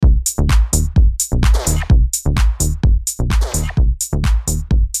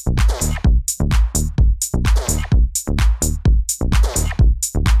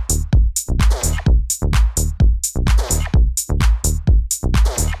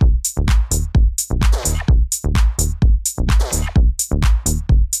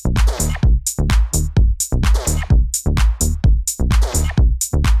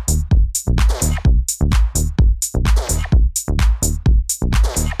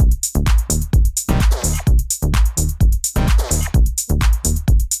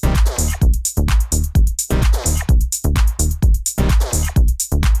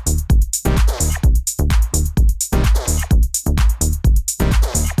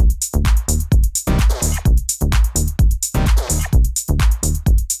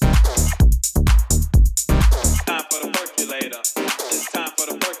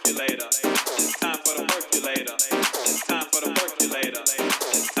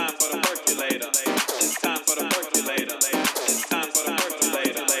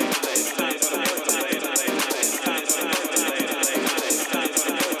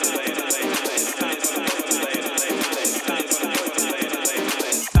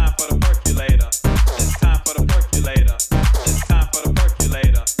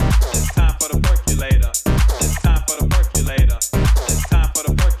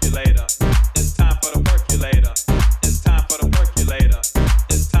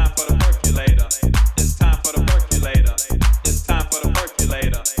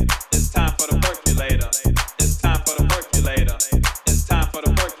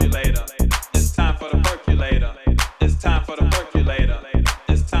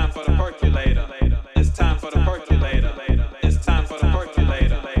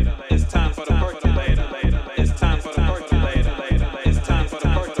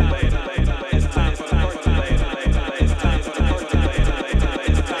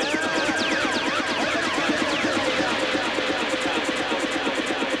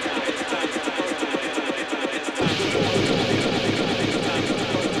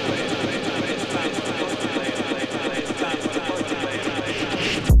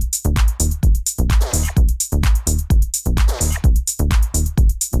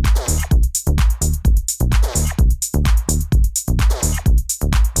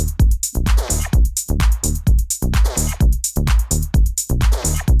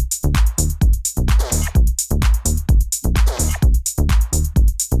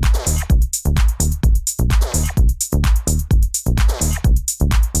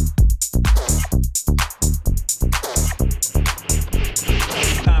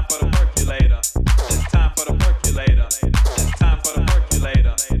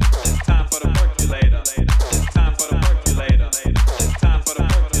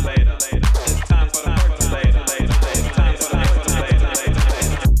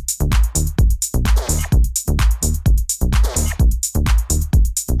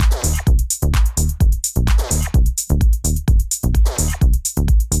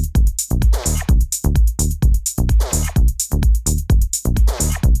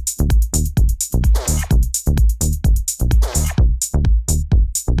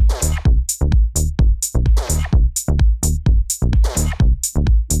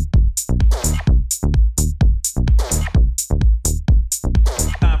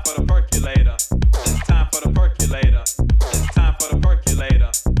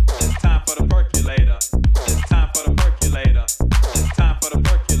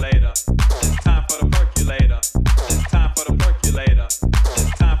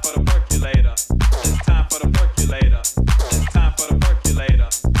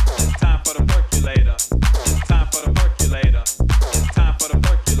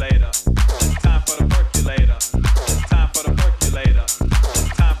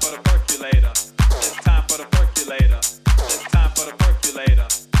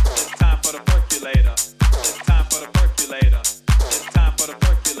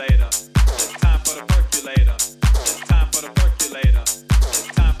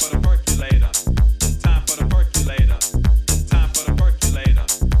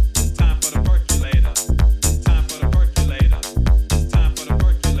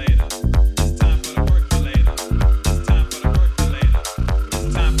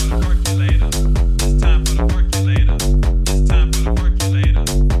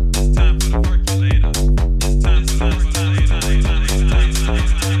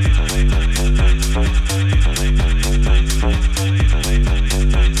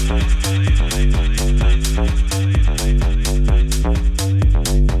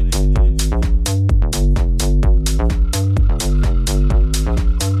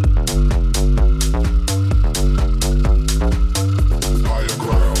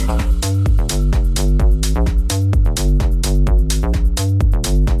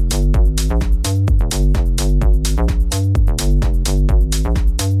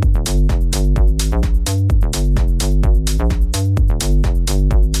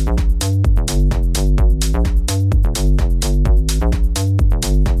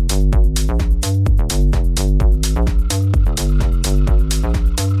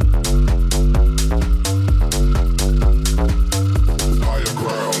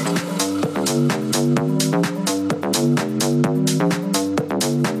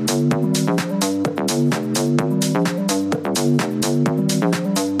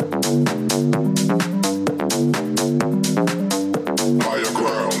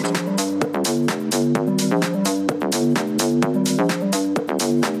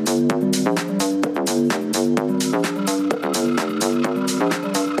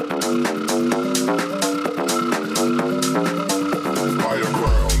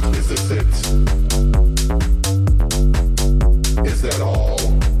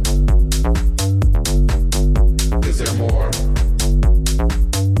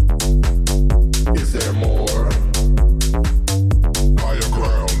Is there more? Higher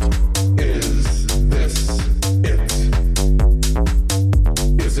ground.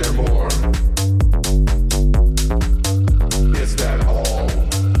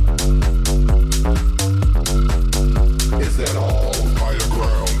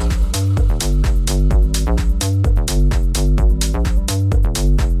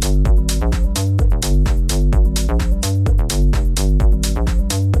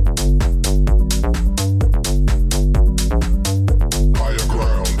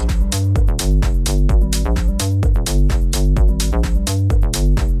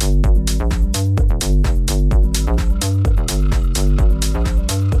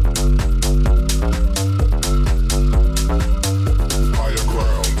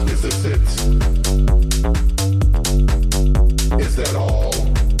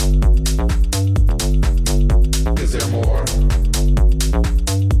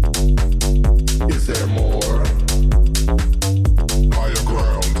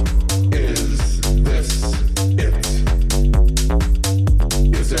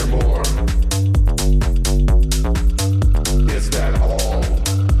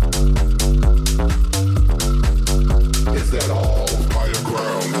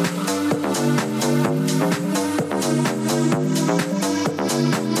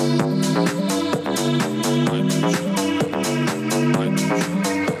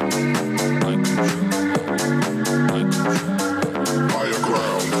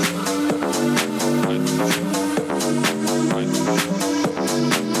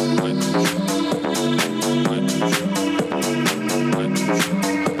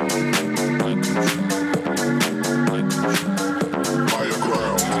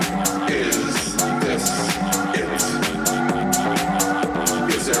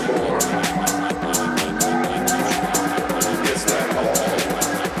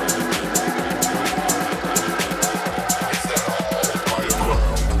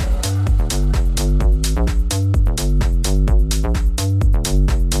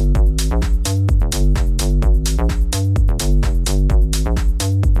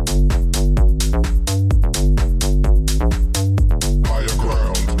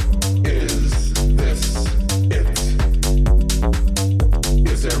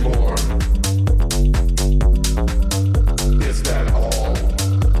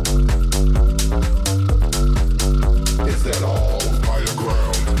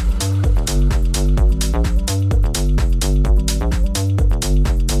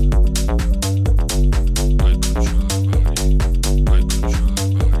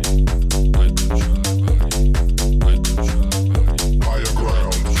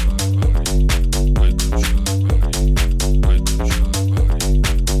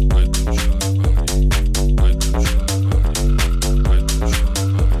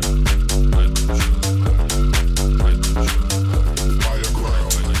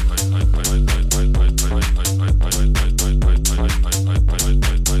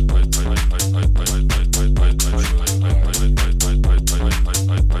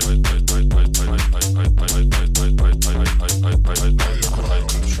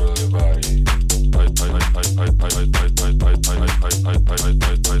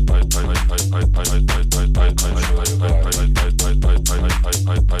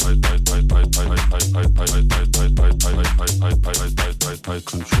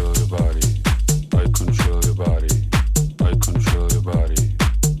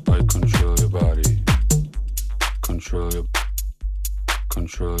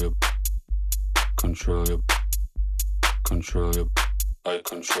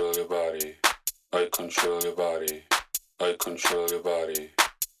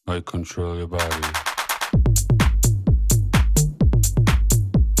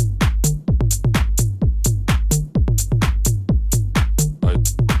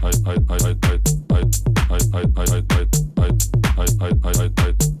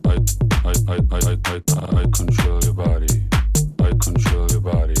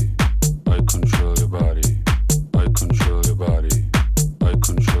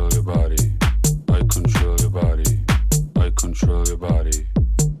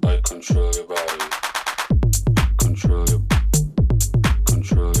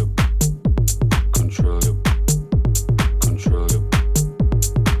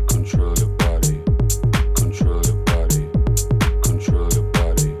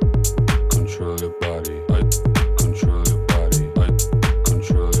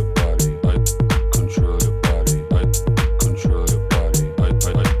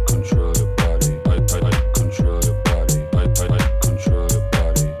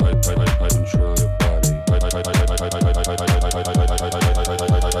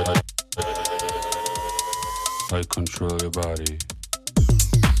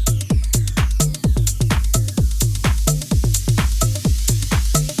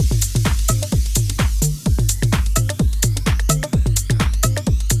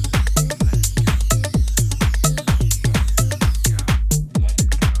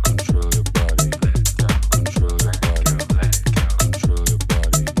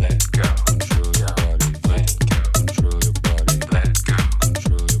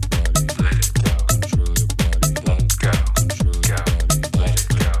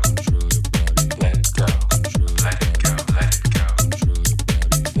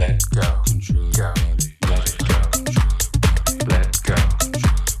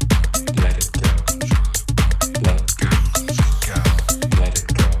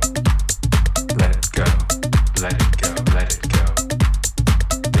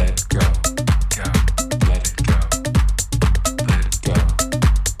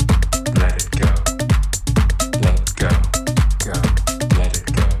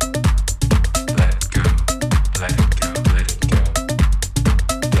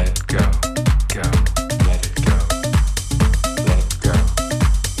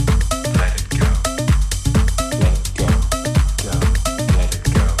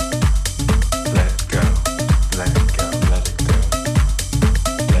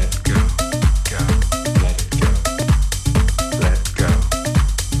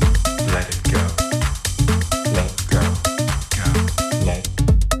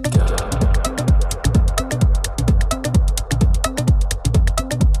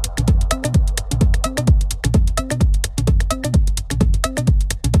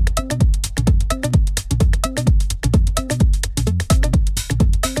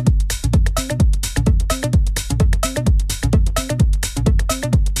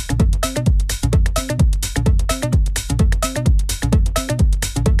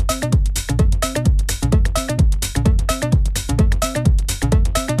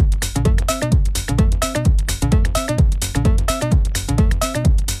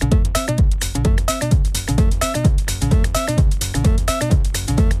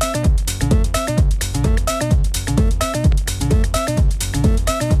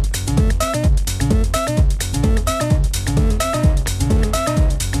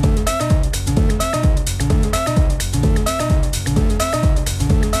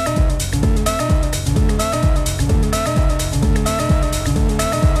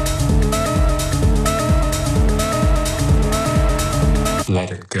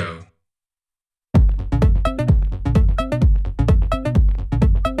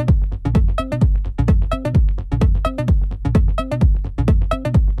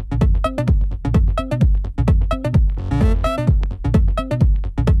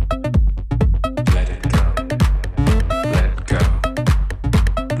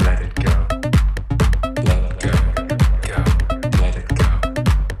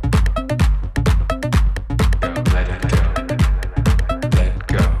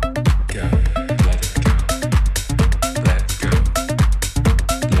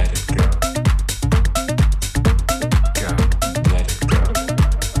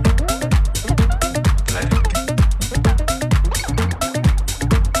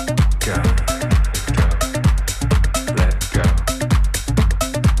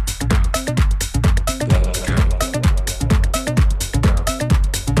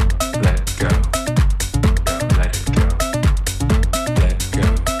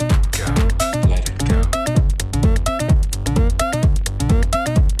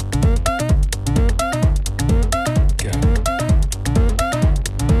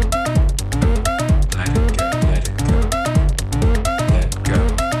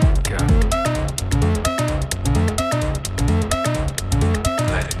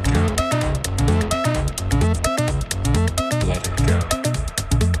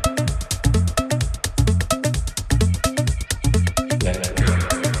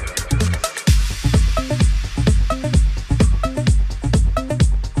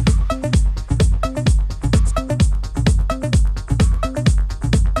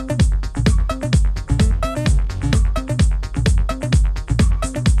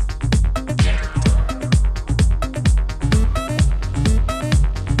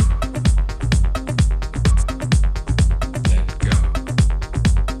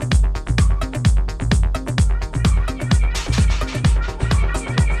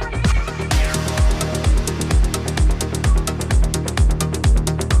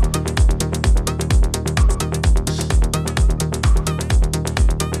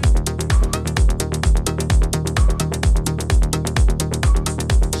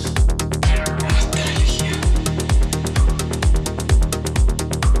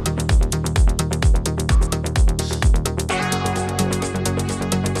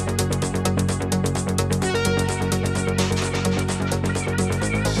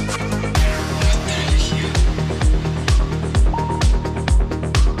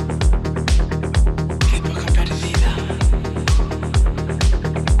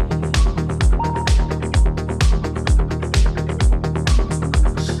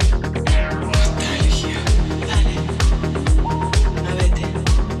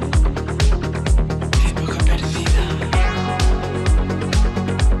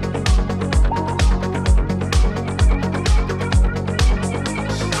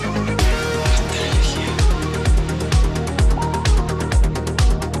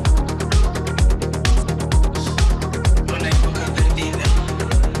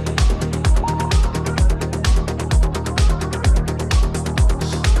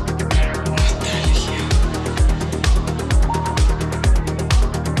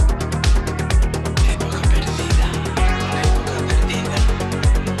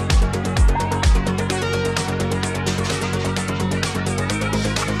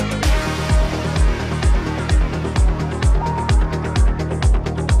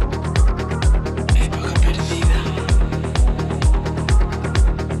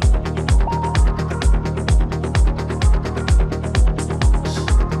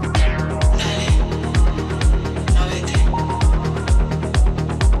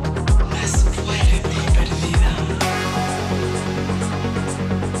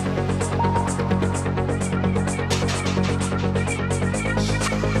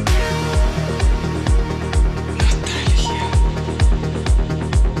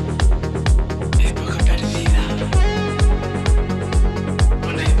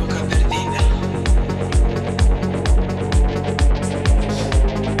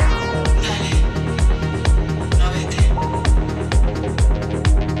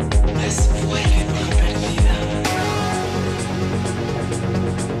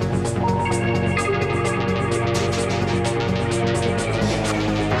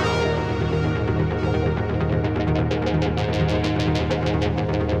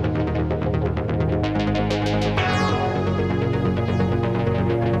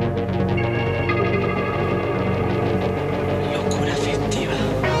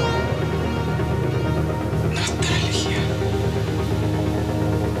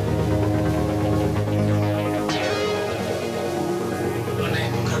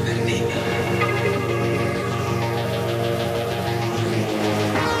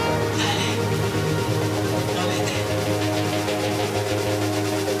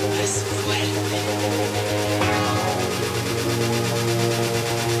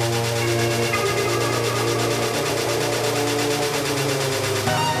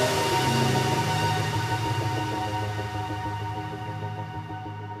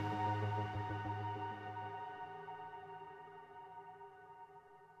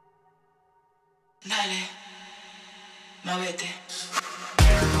 Dale, muévete.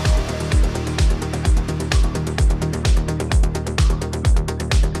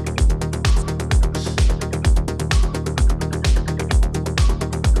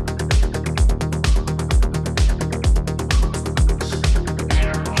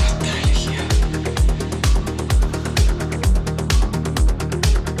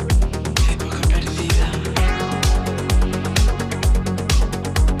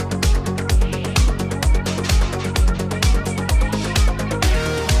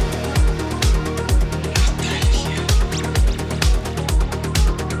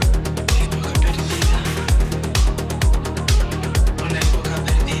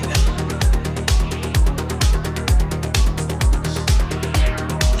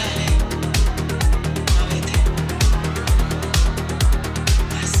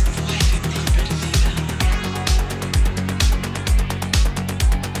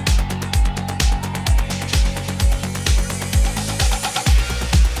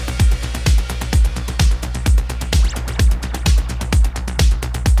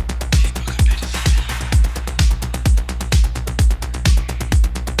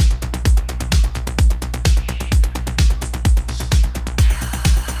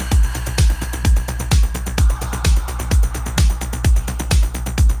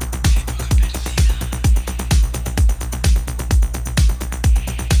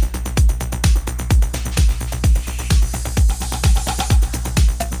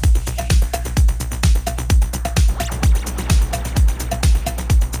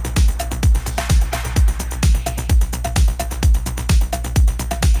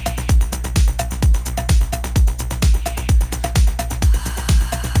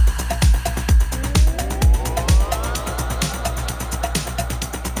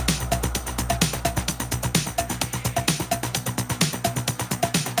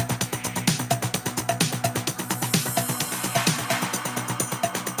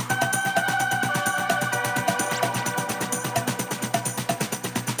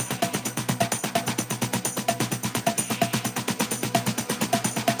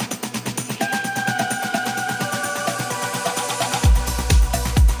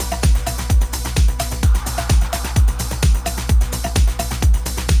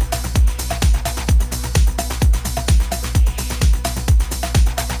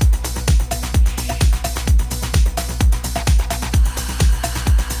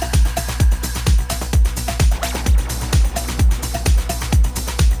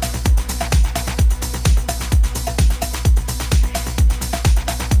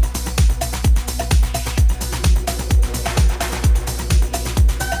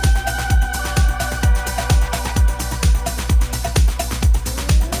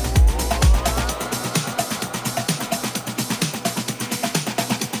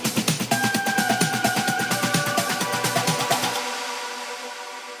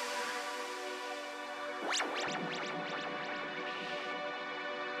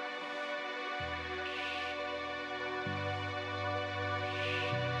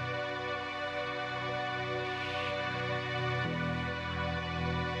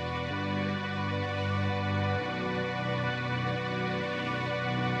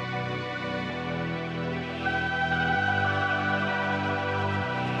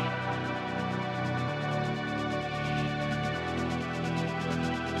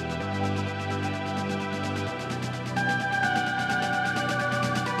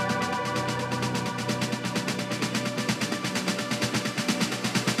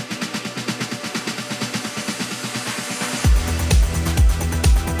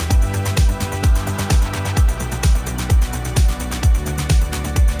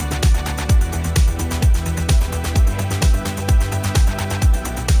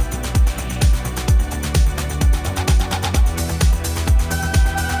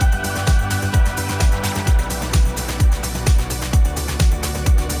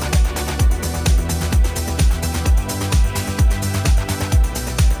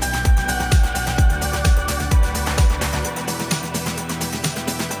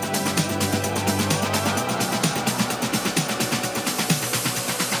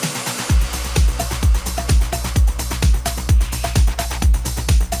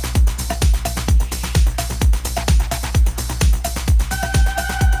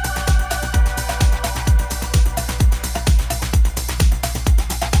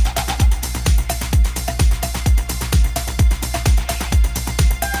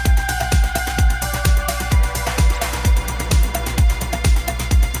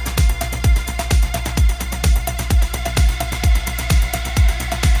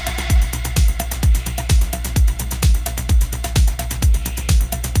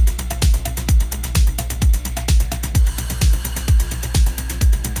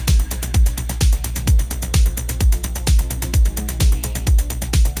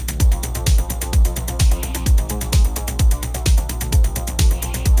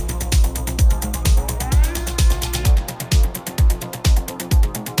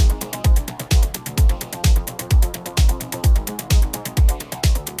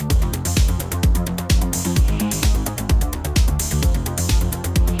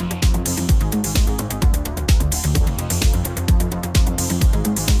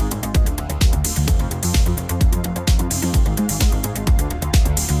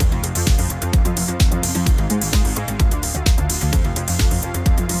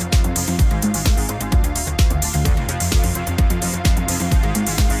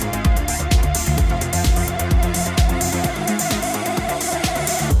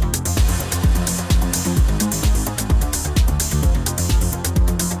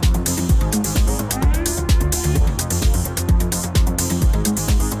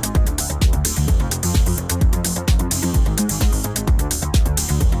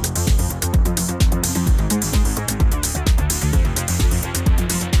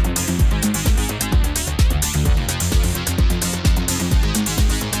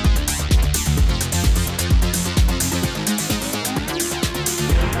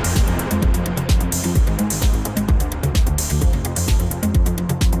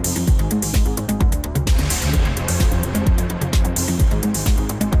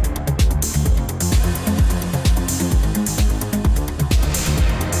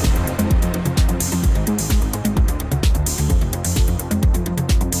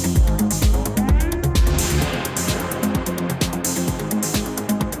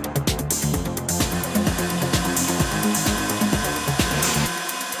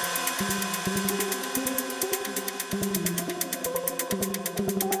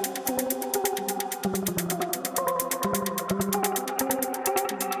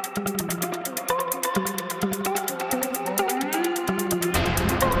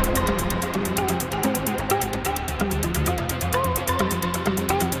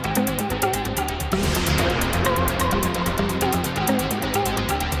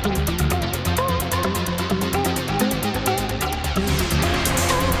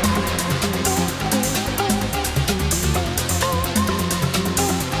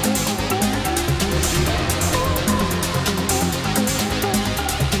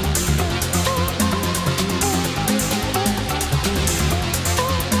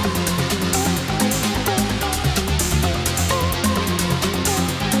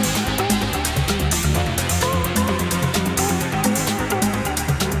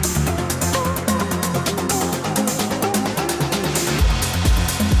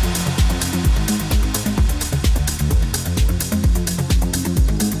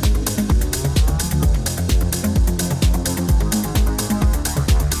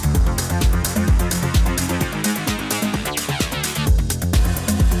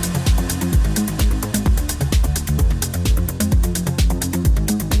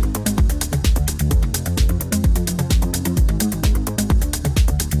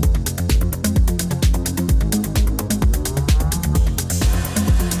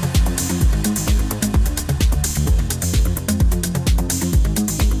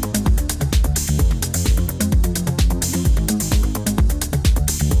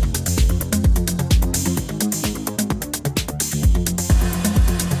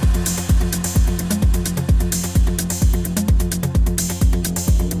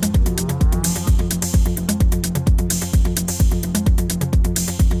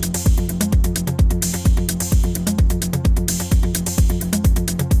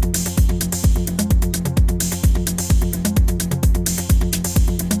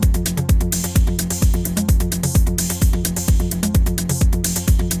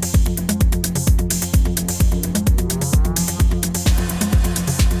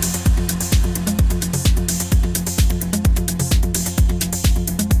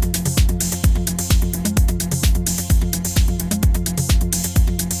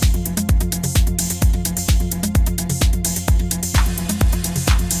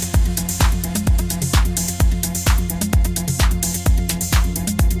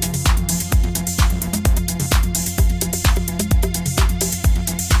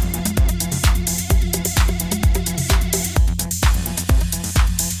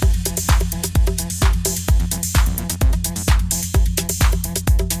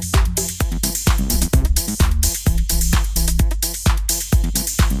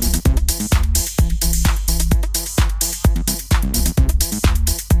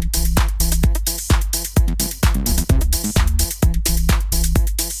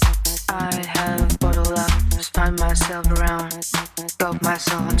 myself around, broke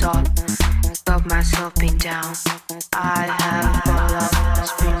myself on top, broke myself being down. I have bottled up,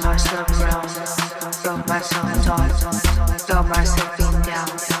 spin myself around, broke myself on top, broke myself being down.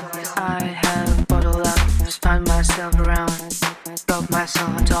 I have bottled up, spun myself around, broke myself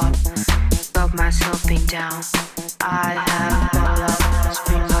on top, broke myself being down. I have bottled up,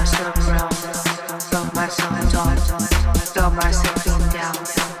 spin myself around, broke myself on top, broke myself being down.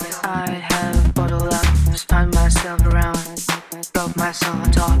 I have bottled up, spun myself around, broke myself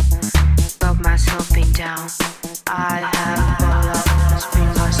on top, broke myself being down. I have bottled up, spin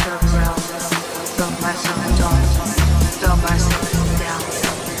myself around, broke myself on top, broke myself being down.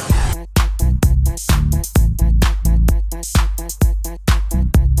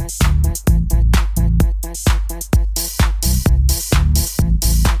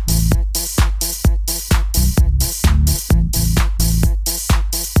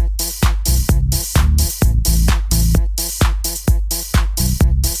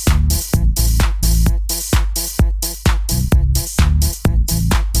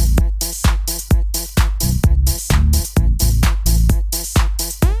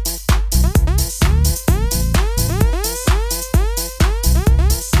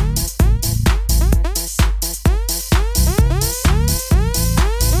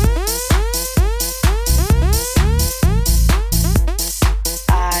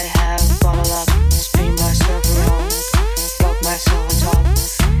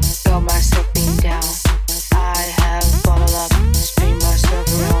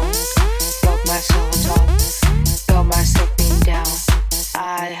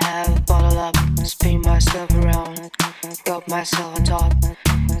 Myself on top,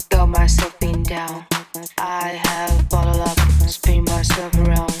 got myself being down. I have bottled up, spin myself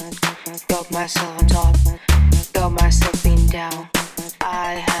around, got myself on top, got myself being down.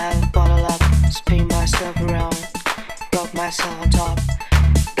 I have bottled up, spin myself around, got myself on top,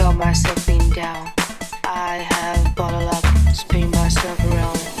 got myself being down. I have bottled up, spin myself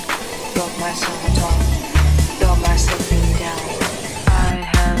around, got myself on top, got myself being down. I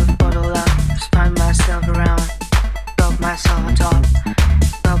have bottled up, spun myself around, broke myself on top,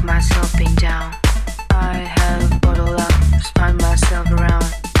 broke myself being down. I have bottled up, spun myself around,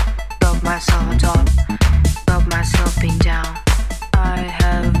 broke myself on top, broke myself being down. I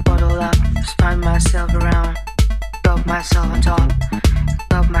have bottled up, spun myself around, broke myself on top,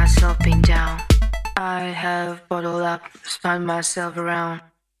 broke myself being down. I have bottled up, spun myself around,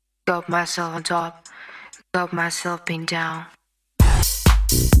 broke myself on top, broke myself being down.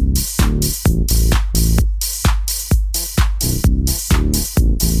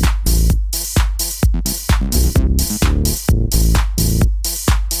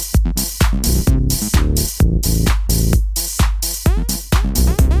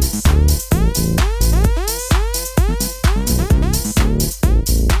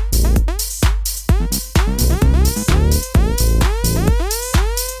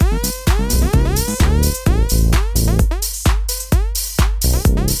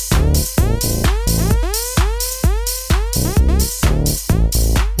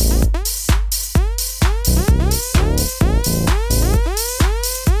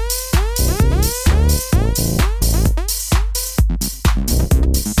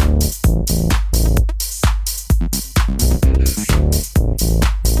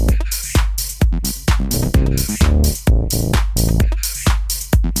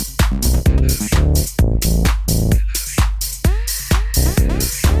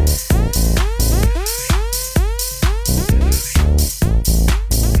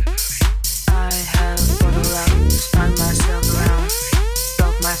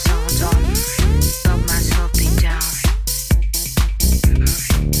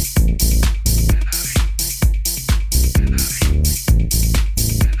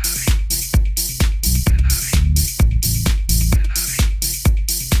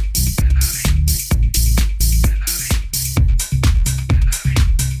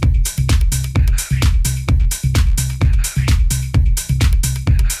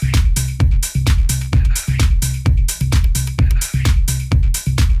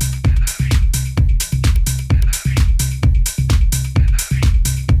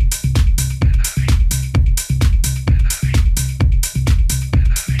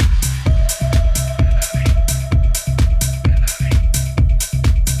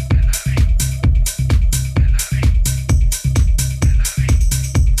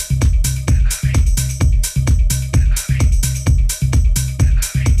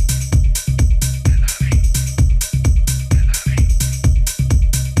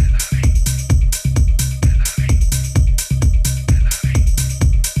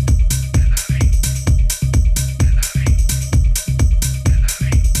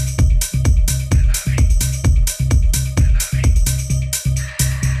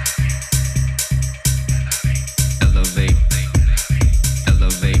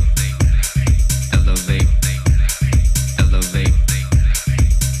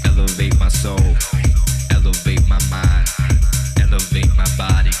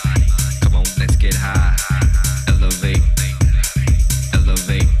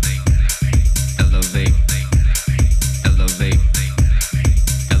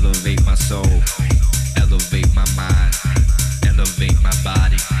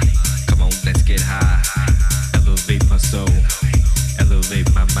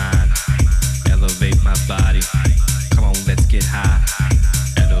 mind, elevate my body. Come on, let's get high.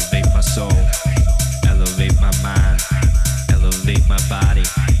 Elevate my soul, elevate my mind, elevate my body.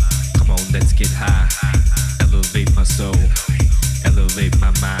 Come on, let's get high. Elevate my soul, elevate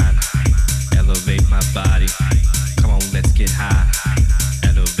my mind, elevate my body. Come on, let's get high.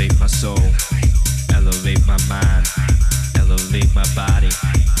 Elevate my soul, elevate my mind, elevate my body.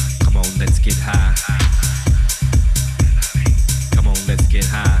 Come on, let's get high. Come on, let's get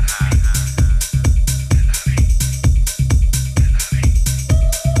high.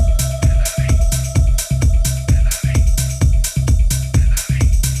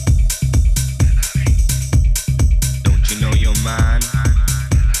 Don't you know your mind?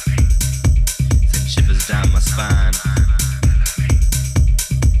 Send shivers down my spine.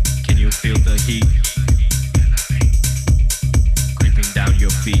 Can you feel the heat creeping down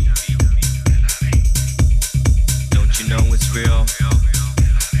your feet? Don't you know it's real?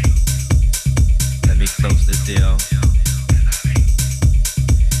 Let me close the deal.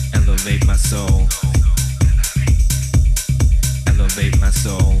 Elevate my soul. Elevate my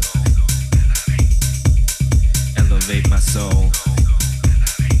soul. Elevate my soul.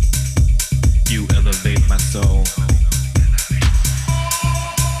 You elevate my soul.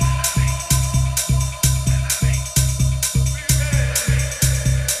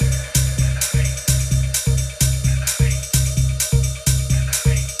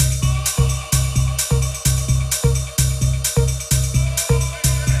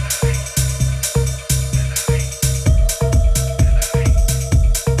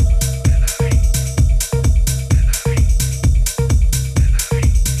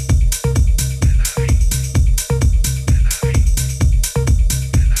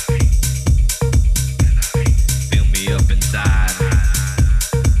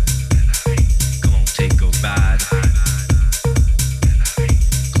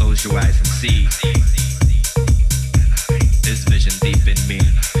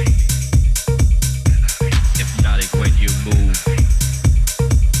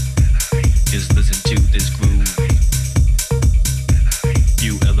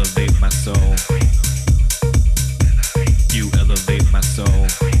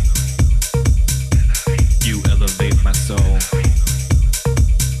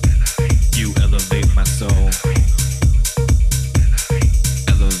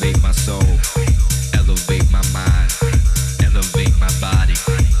 Elevate my mind, elevate my body.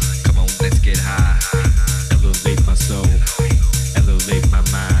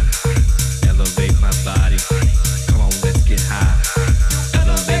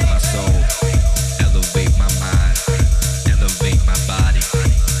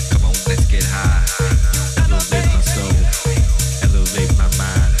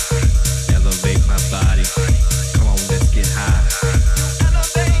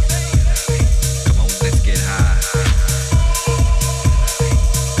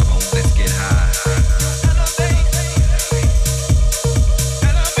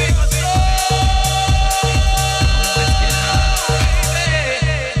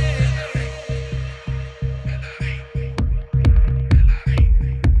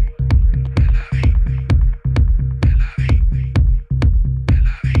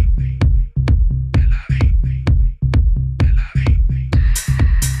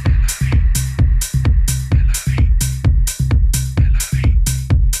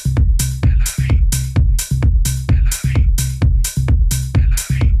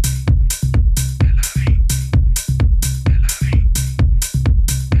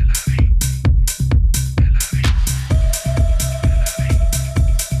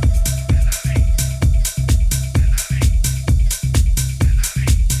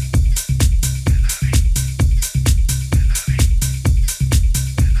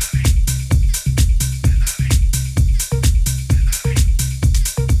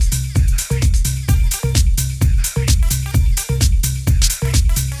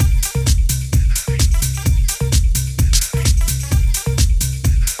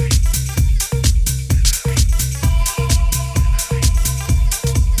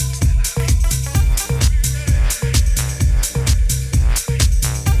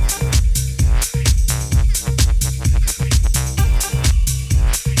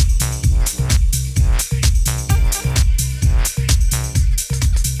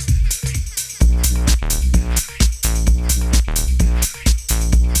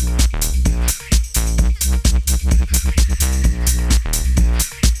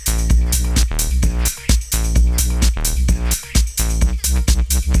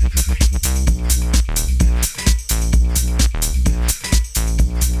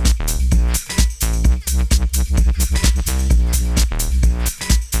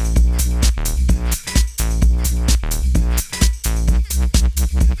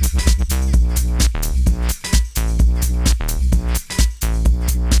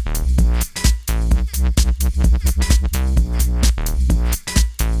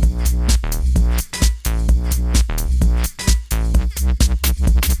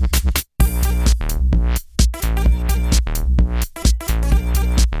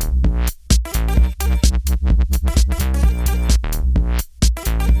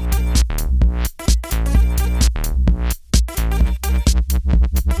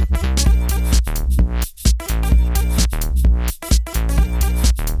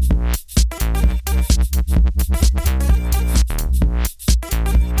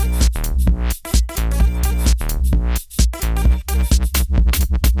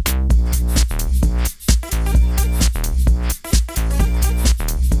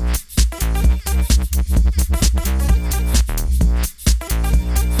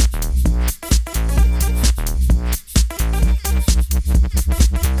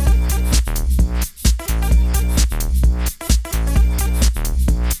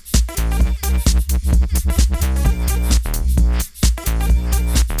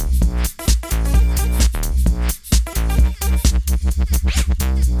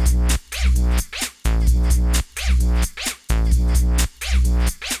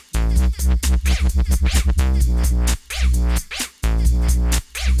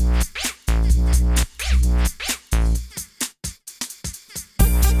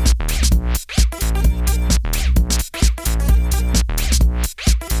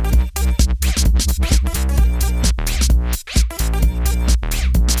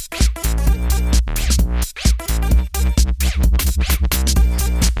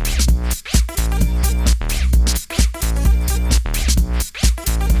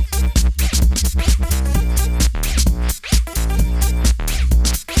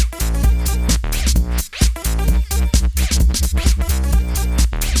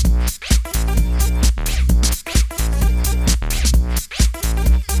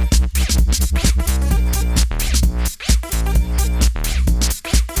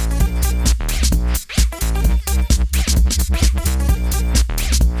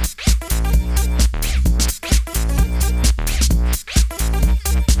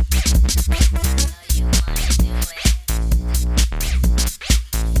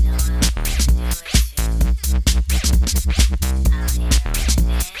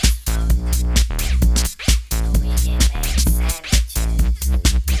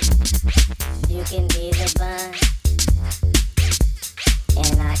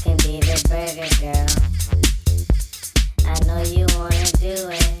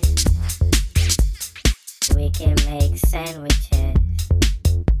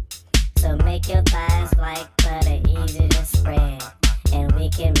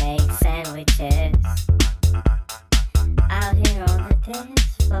 make sandwiches out here on the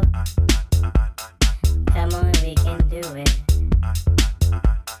dance floor. Come on, we can do it.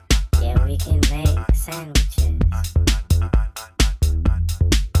 Yeah, we can make sandwiches.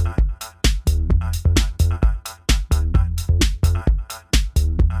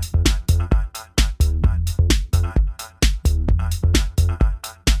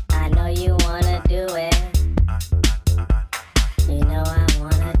 I know you wanna do it. You know I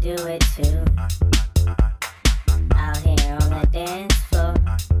wanna do it too. Out here on the dance floor,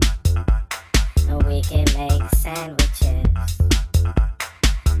 and we can make sandwiches.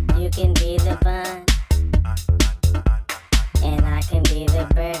 You can be the bun, and I can be the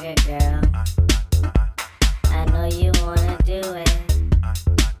burger girl. I know you wanna do it,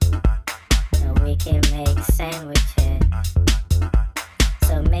 and we can make sandwiches.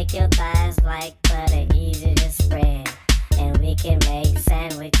 So make your thighs like butter, easy to spread, and we can make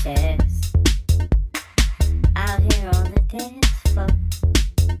sandwiches out here on the dance floor.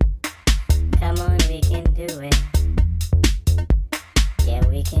 Come on, we can do it. Yeah,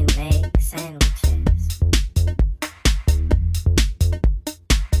 we can make sandwiches.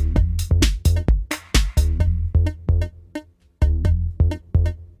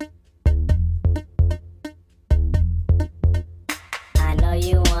 I know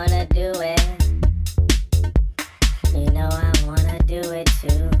you wanna do it. You know I wanna do it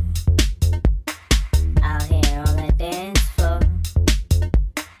too. Out here on the dance floor,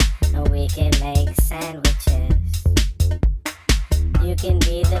 and we can make sandwiches. You can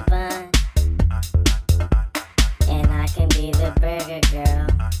be the bun, and I can be the burger girl.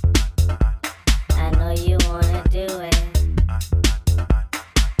 I know you wanna do it,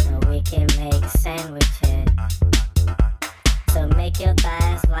 and we can make sandwiches. So make your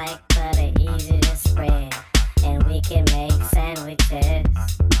thighs like butter, easy to spread, and we can make sandwiches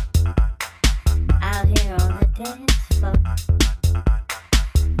out here on the dance floor.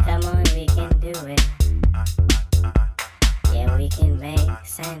 Come on, we can do it. Yeah, we can make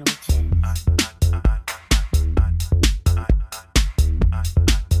sandwiches.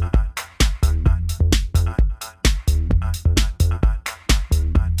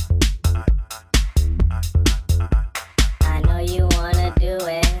 I know you wanna do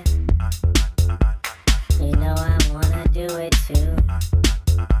it. You know I wanna do it too.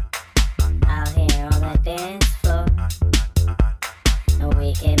 Out here on the dance floor, and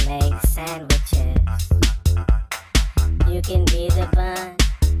we can make sandwiches. You can be the bun,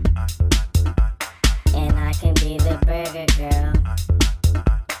 and I can be the burger girl.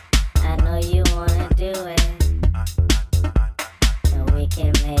 I know you wanna do it, and we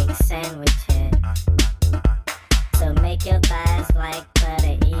can make sandwiches. So make your thighs like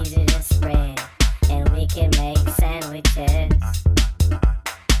butter, easy to spread, and we can make sandwiches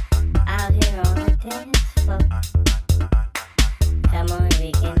out here on the dance floor. Come on,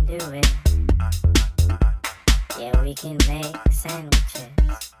 we can do it. Yeah, we can make sandwiches.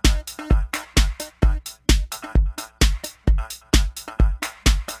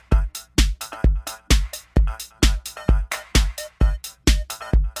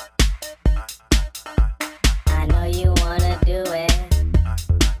 I know you wanna do it.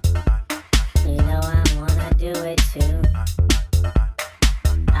 You know I wanna do it too.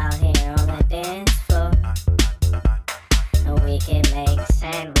 Out here on the dance floor, and we can make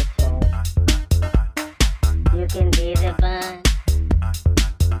sandwiches. You can be the bun,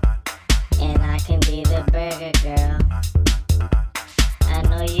 and I can be the burger girl. I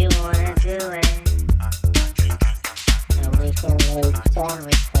know you wanna do it, and we can make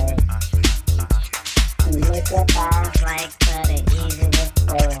sandwiches. You make your thighs like butter, easy to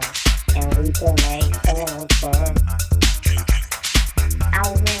spread, and we can make sandwiches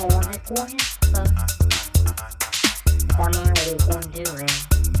out here on the dance floor. Come on, we can do it.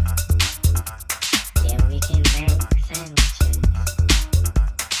 Yeah, we can make sandwiches.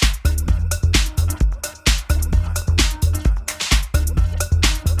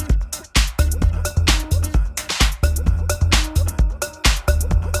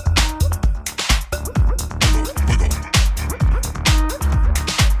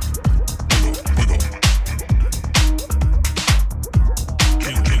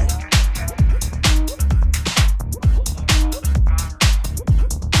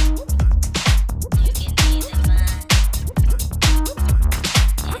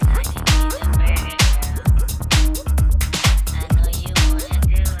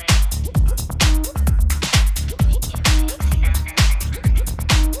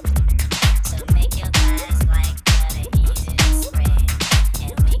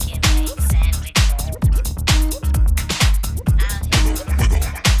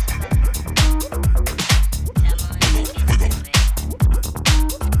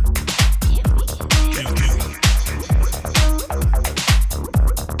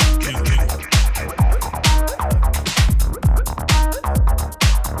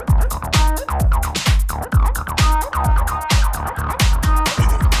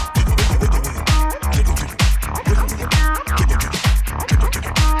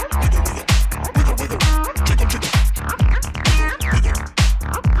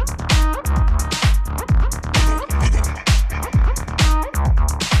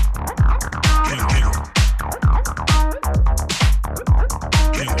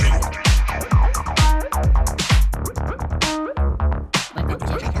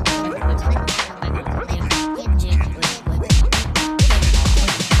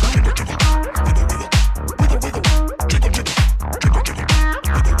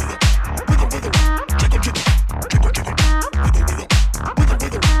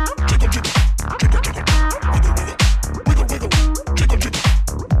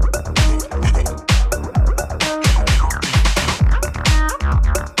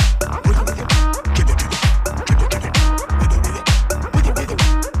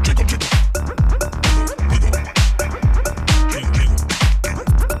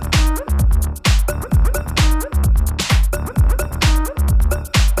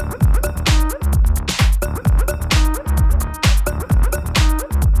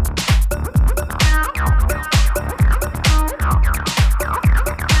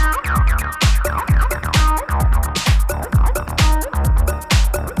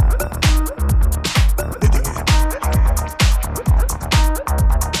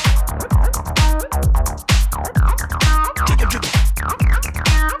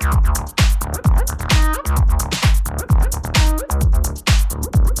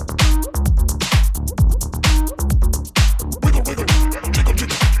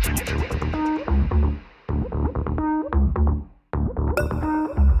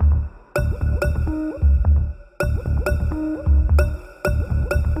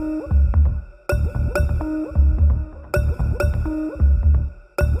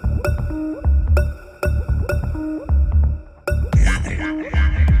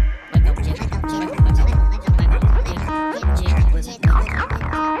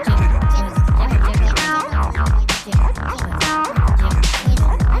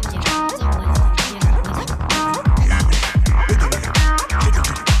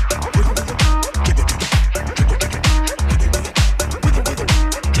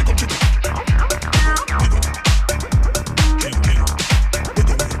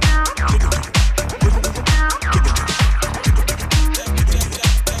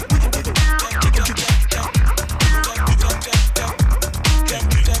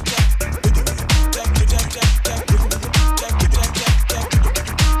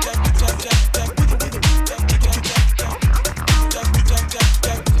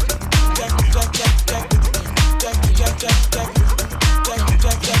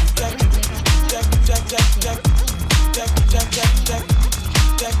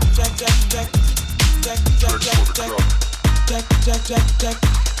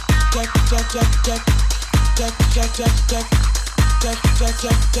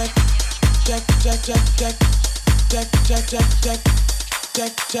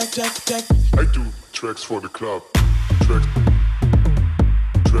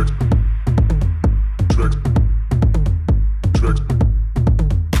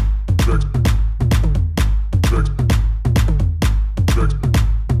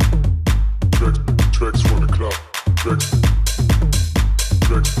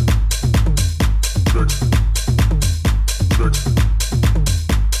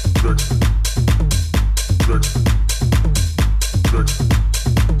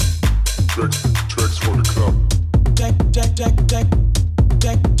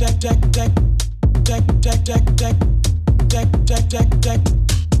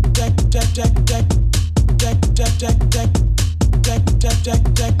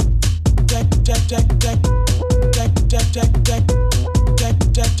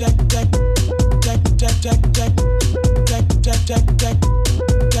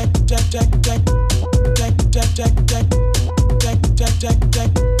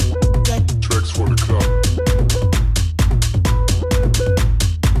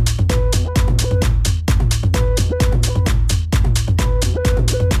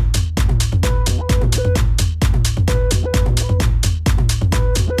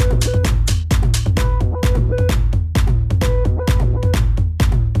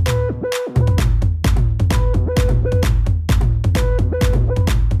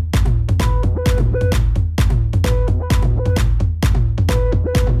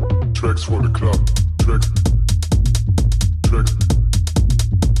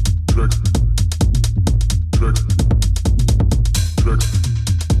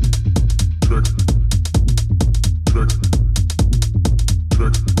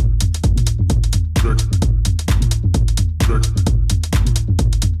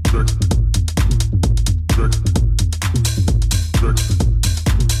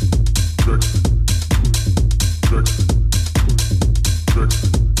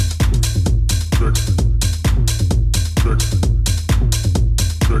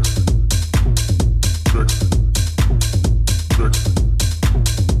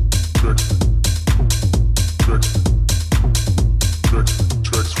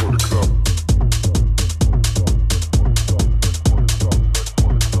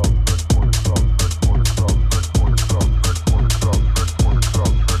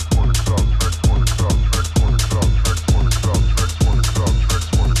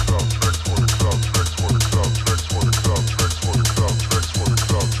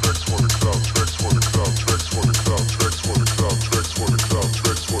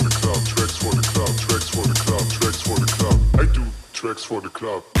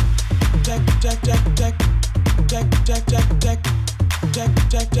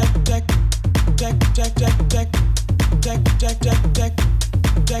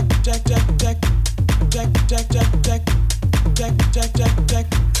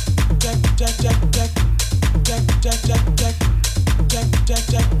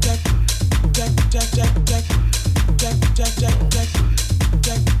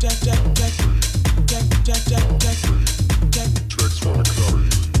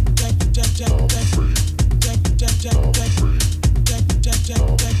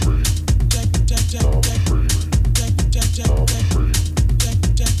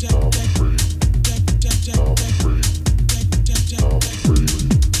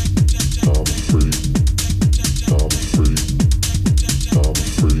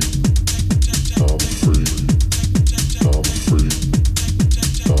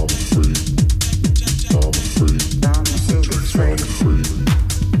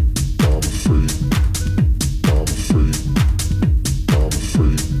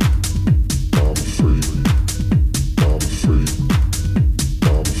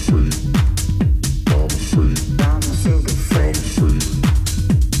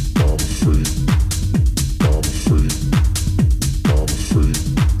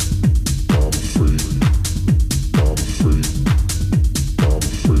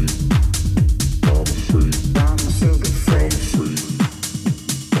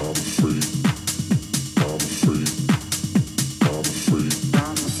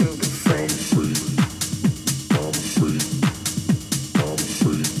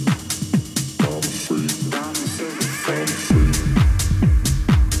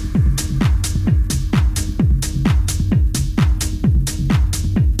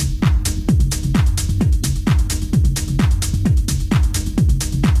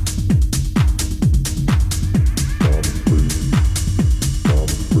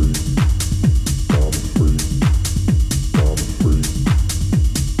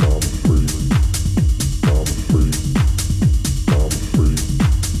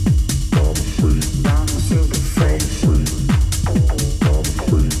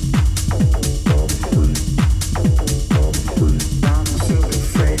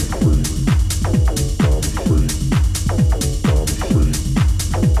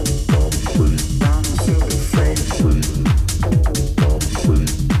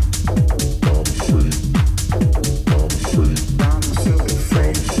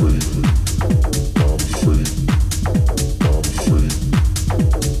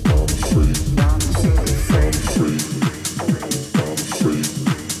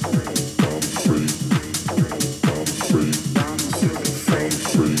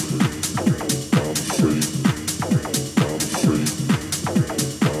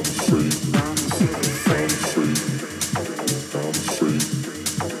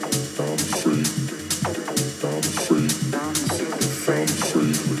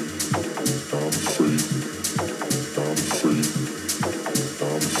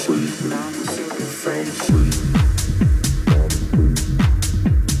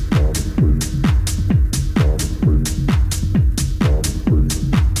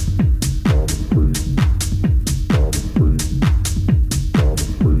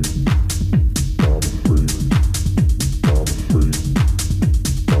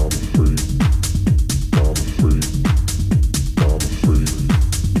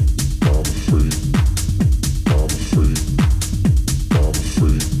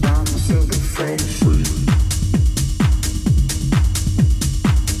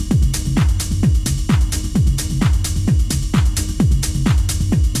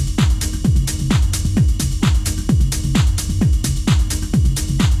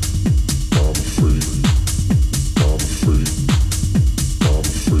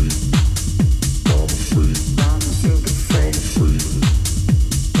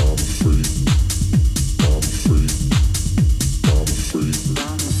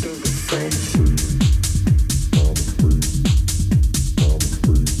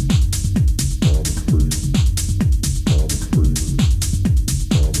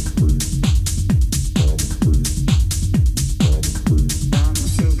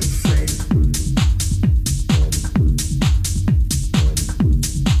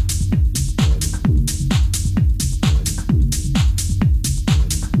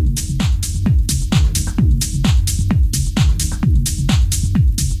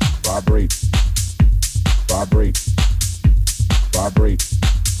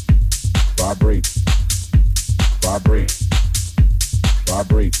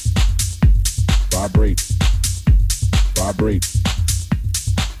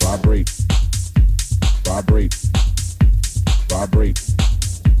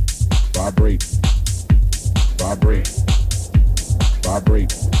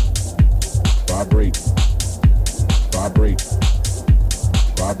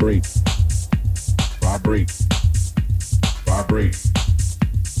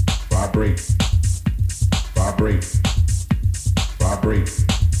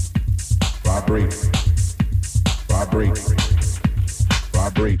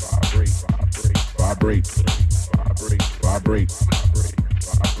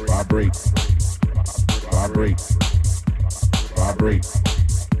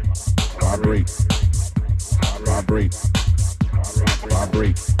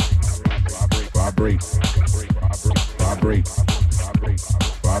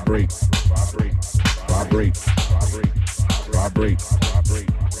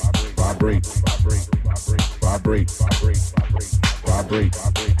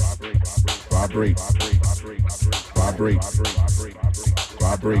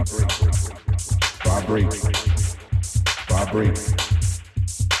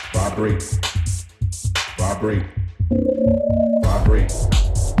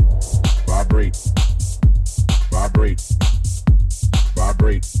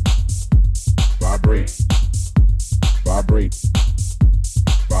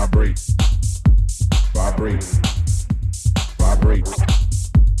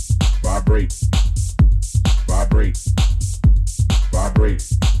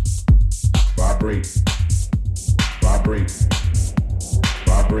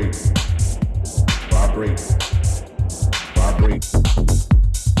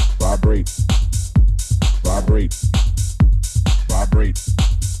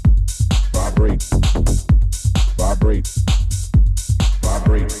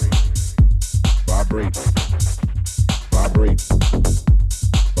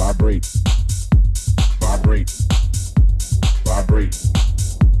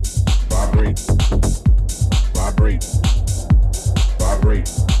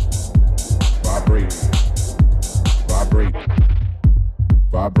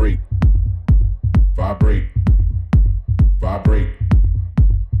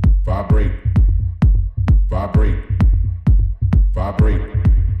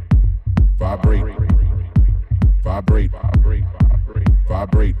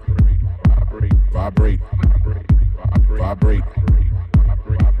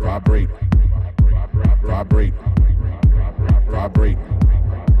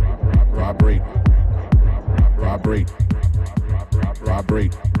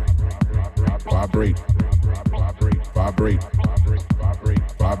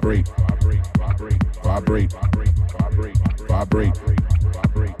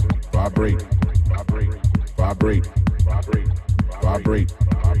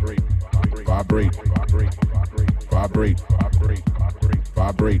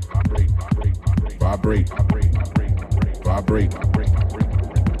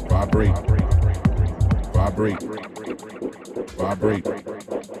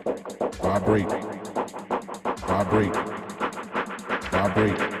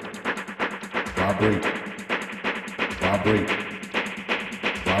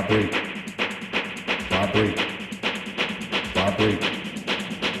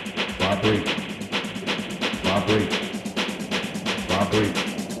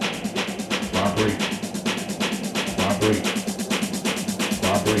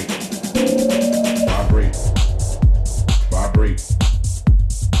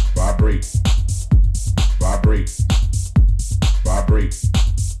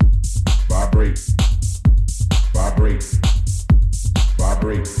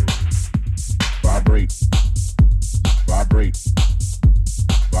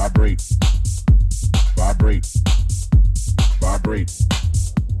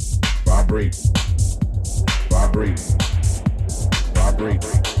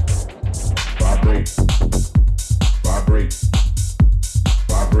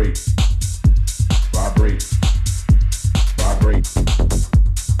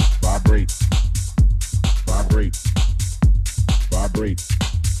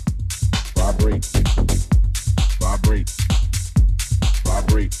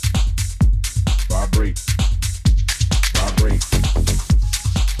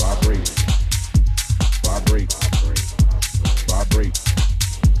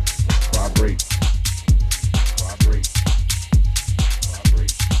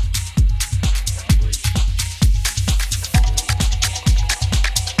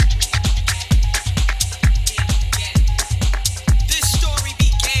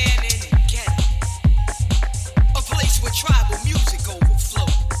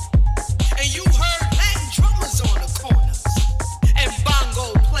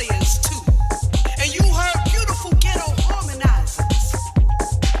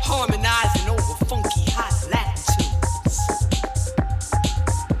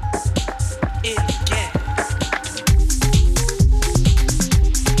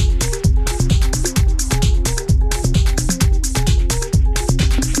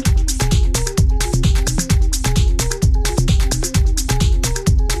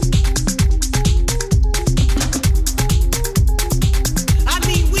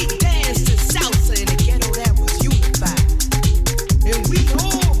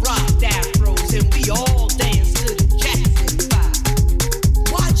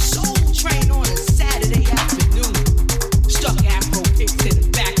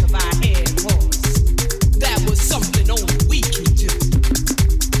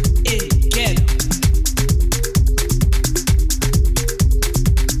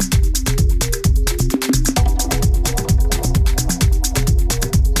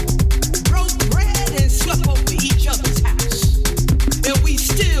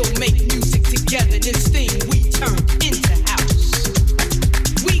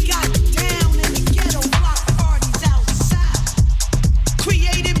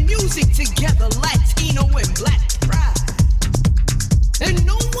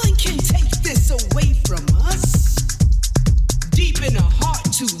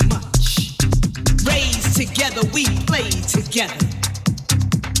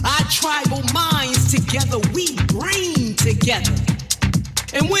 tribal minds together, we brain together.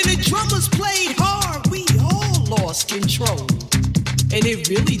 And when the drummers played hard, we all lost control. And it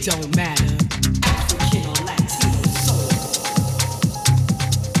really don't matter, African or Latino soul.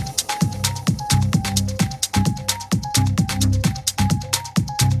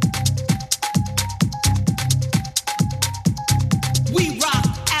 We rock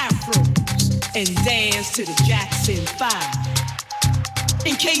afros and dance to the Jackson 5.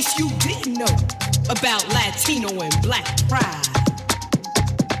 In case you didn't know about Latino and Black pride,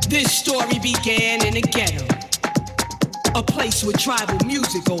 this story began in a ghetto, a place where tribal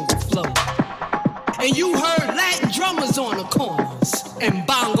music overflowed. And you heard Latin drummers on the corners and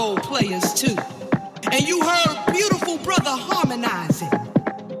bongo players too. And you heard beautiful brother harmonizing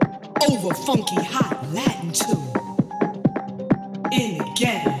over funky hot Latin tune in the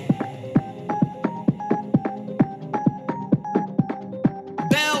ghetto.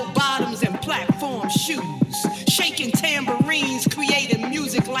 Bell-bottoms and platform shoes, shaking tambourines, creating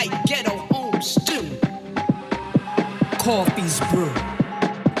music like ghetto home stew. Coffee's brew.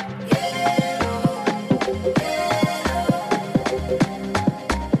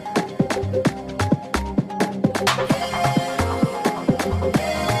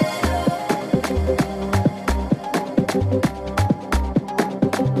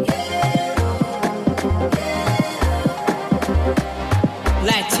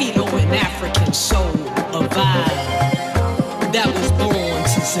 Latino and African soul, a vibe that was born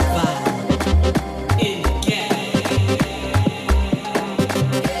to survive. In the ghetto.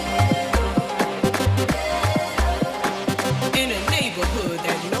 In a neighborhood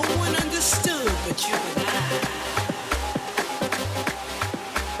that no one understood but you and I.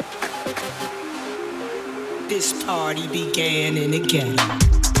 This party began in the ghetto.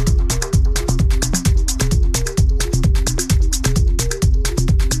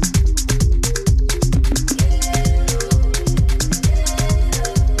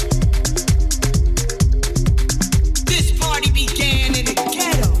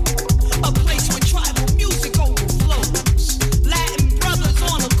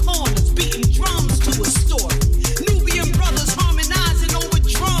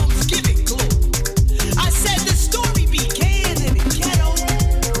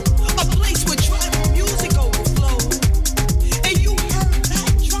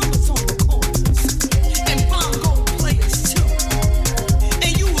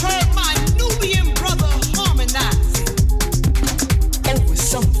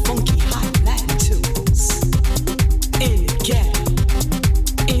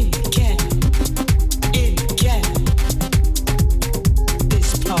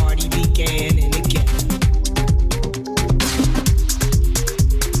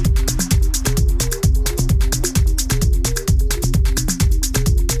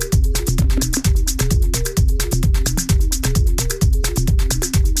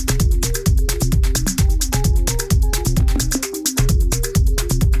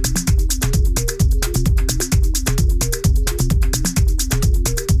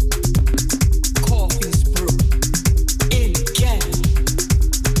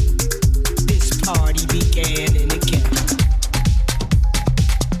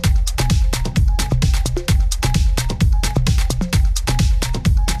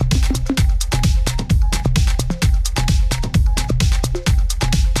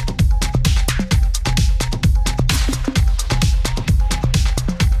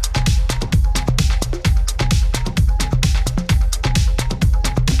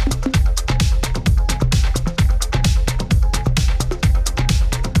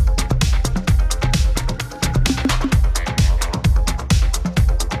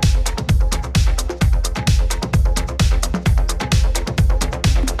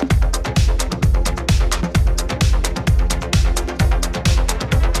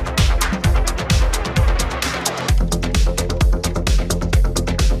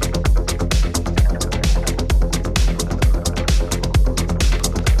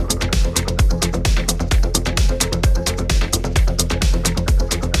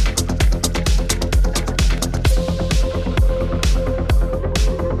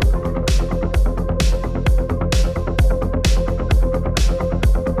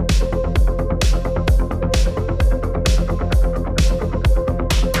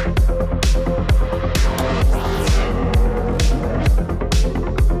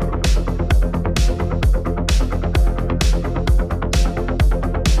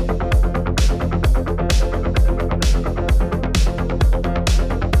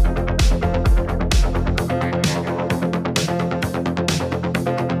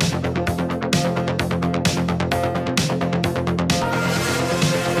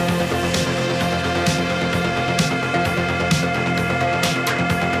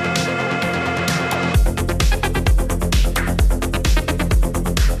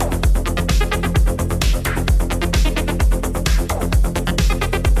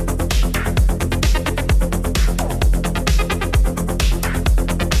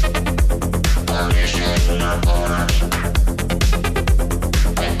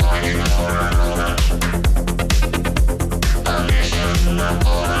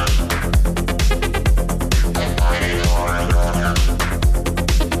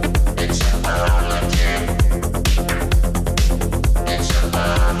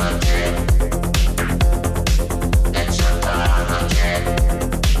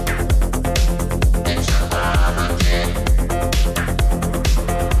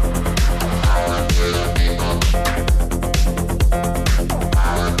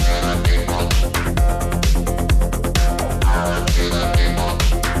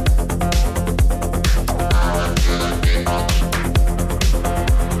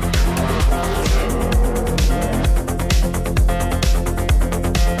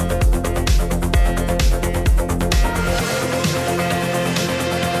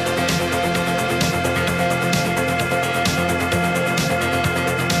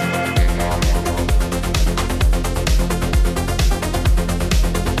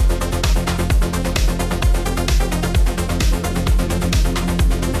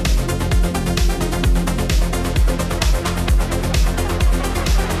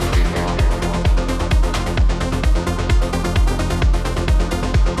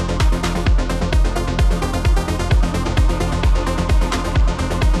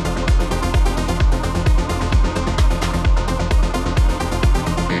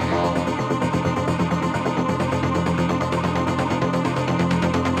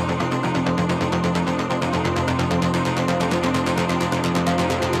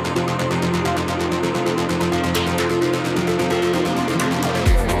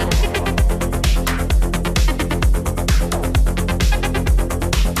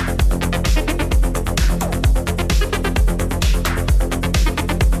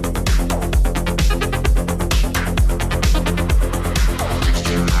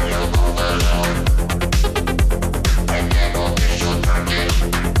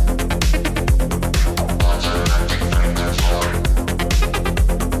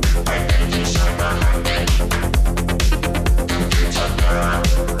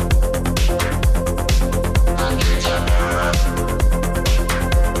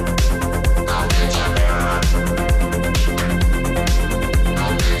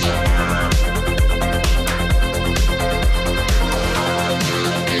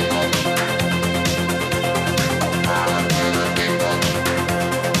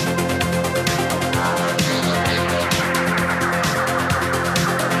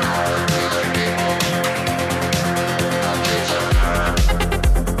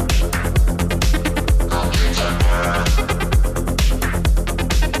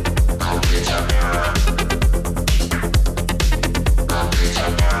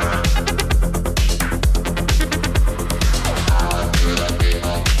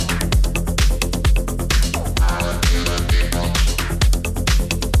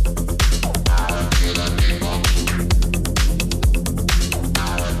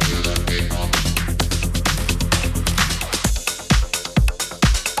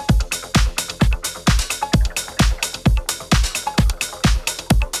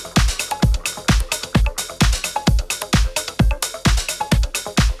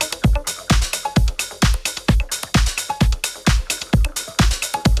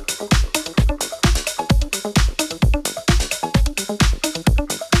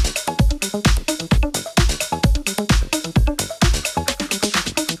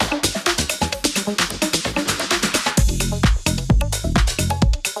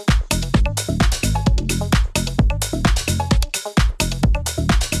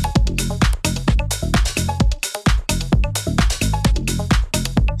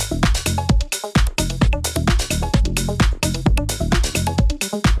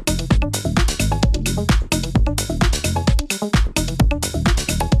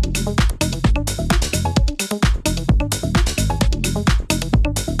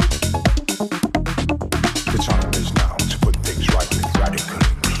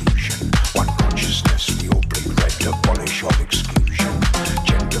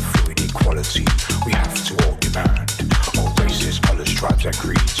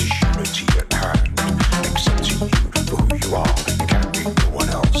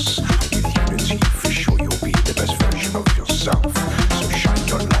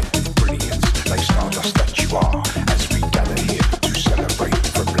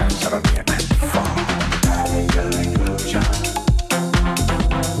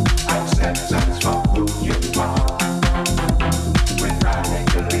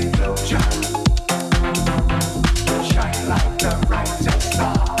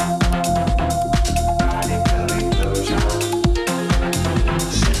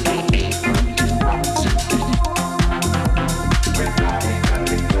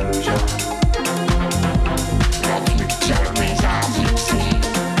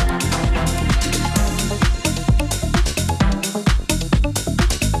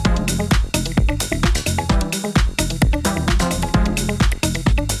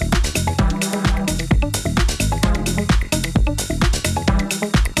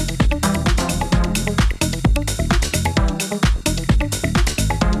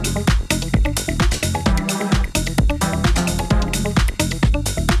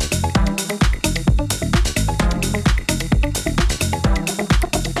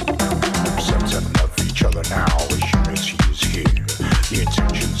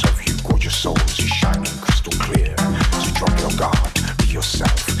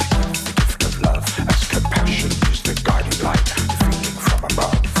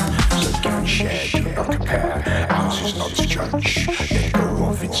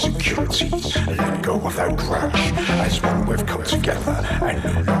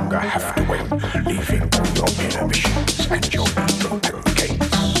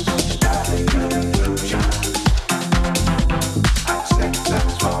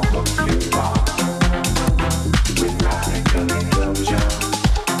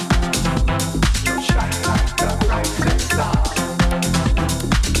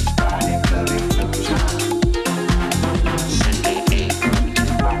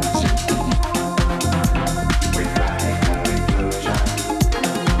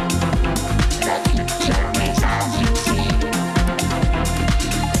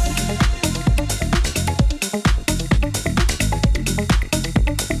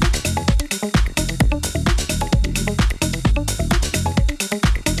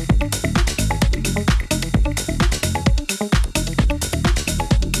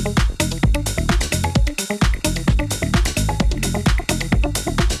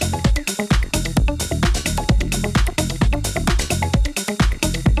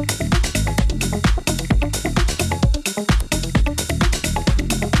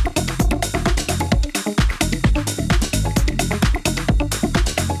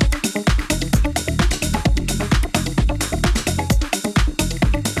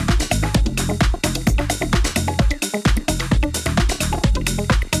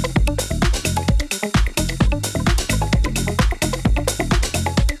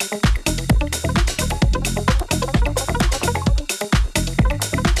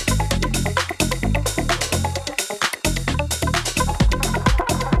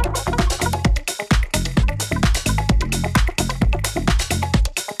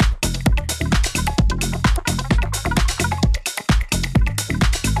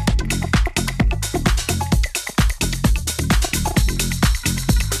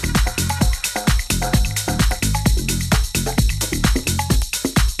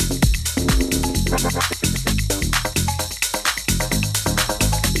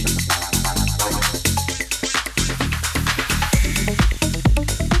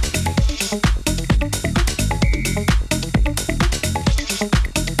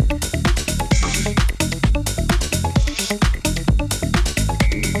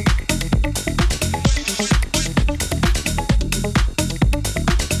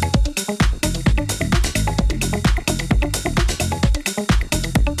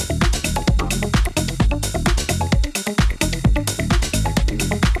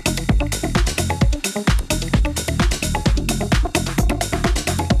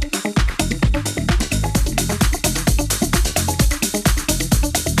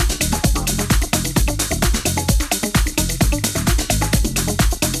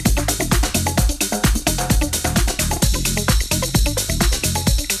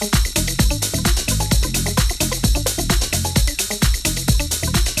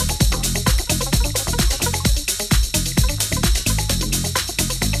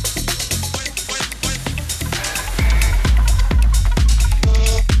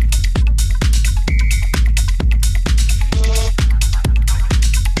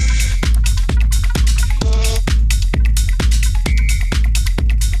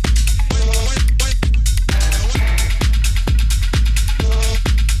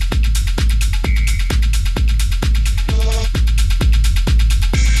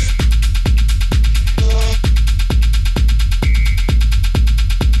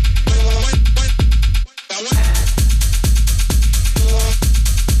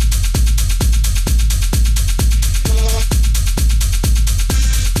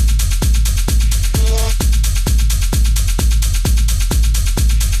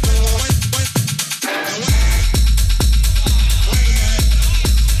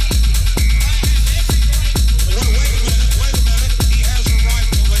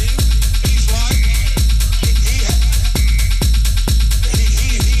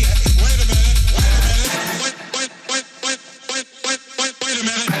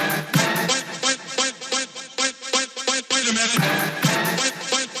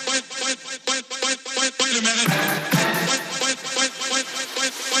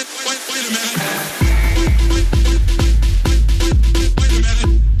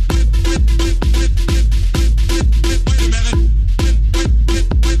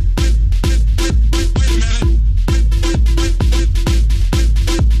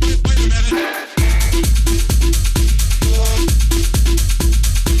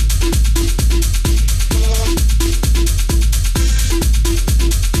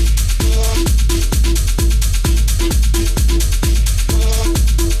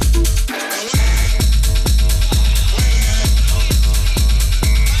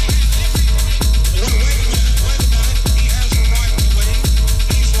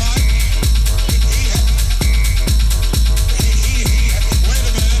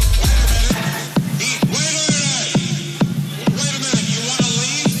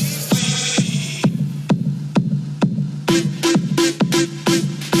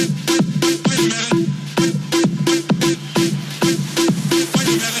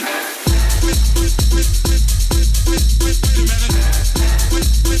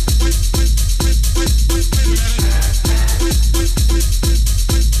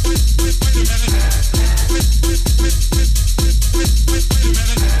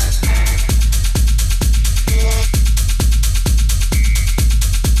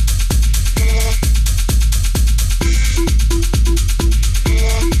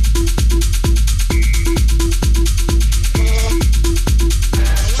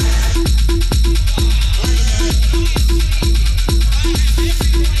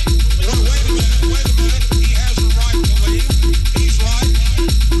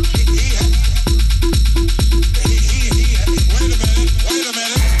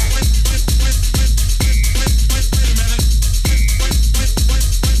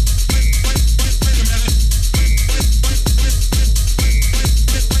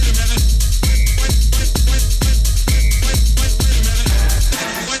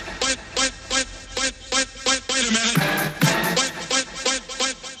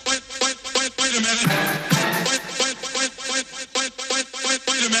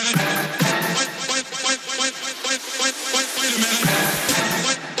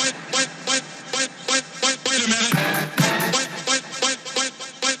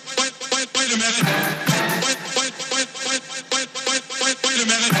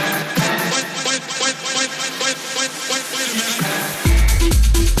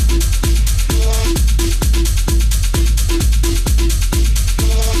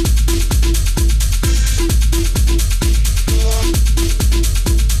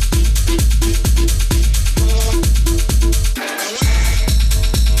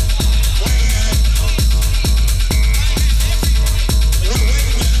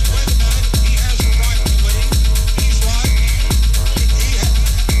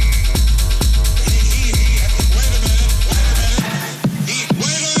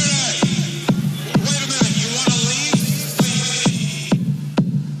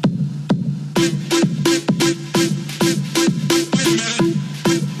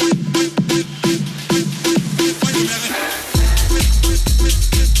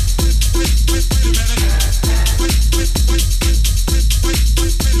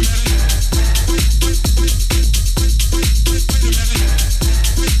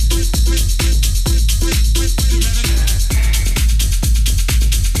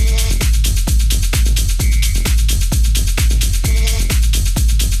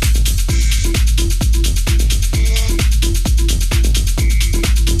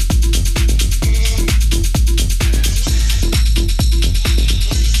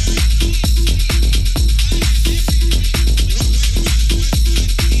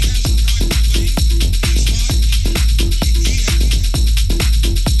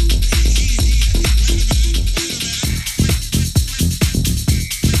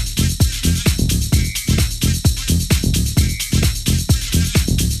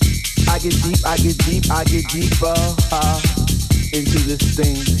 I get deeper into this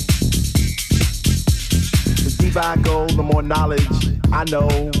thing. The deeper I go, the more knowledge I know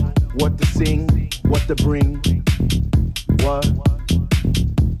what to sing, what to bring, what.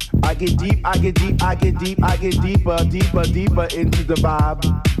 I get deep, I get deep, I get deep, I get deeper, deeper, deeper into the vibe.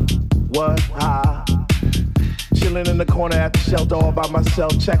 What? Chilling in the corner at the shelter all by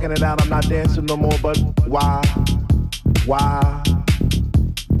myself, checking it out. I'm not dancing no more, but why? Why?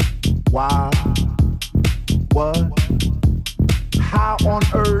 Why? What? How on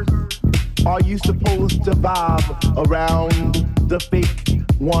earth are you supposed to vibe around the fake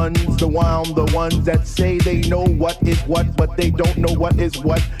ones, the ones that say they know what is what, but they don't know what is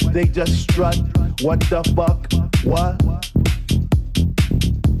what? They just strut. What the fuck? What?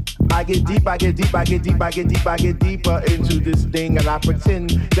 I get deep, I get deep, I get deep, I get deep, I get deeper into this thing, and I pretend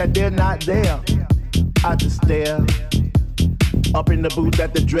that they're not there. I just stare. Up in the booth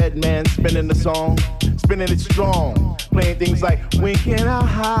at the Dread Man, spinning the song, spinning it strong, playing things like, when can our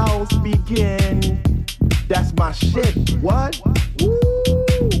house begin? That's my shit. What? Woo!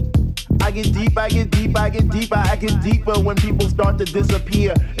 I get deep, I get deep, I get deeper, I get deeper when people start to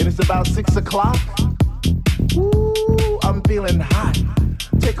disappear, and it's about 6 o'clock. Woo! I'm feeling hot.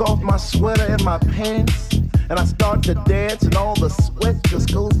 Take off my sweater and my pants, and I start to dance, and all the sweat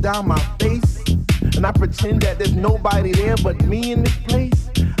just goes down my face. And I pretend that there's nobody there but me in this place.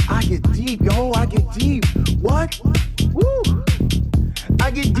 I get deep, yo, I get deep. What? Woo! I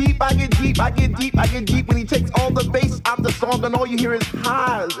get deep, I get deep, I get deep, I get deep when he takes all the bass out the song and all you hear is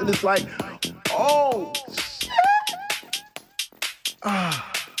highs. And it's like, oh, shit.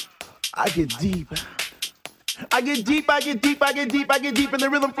 I get deep. I get deep, I get deep, I get deep, I get deep, and the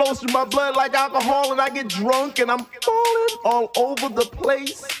rhythm flows through my blood like alcohol, and I get drunk and I'm falling all over the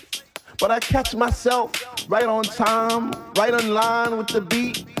place. But I catch myself right on time, right on line with the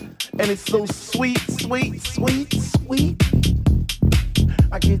beat. And it's so sweet, sweet, sweet, sweet.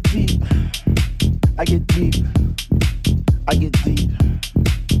 I get deep, I get deep, I get deep.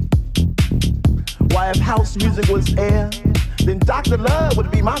 Why, if house music was air, then Dr. Love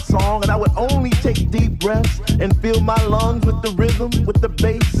would be my song, and I would only take deep breaths and fill my lungs with the rhythm, with the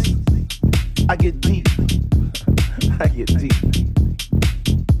bass. I get deep, I get deep.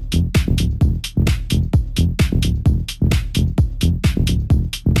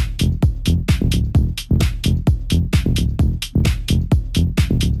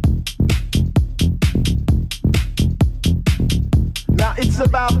 It's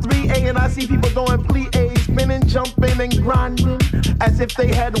about 3 and I see people doing plie, spinning, jumping, and grinding as if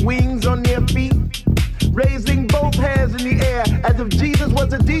they had wings on their feet, raising both hands in the air as if Jesus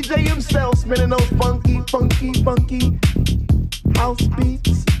was a DJ himself, spinning those funky, funky, funky house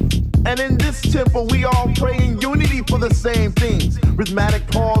beats. And in this temple, we all pray in unity for the same things. Rhythmic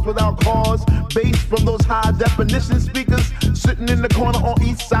pause without cause, bass from those high definition speakers sitting in the corner on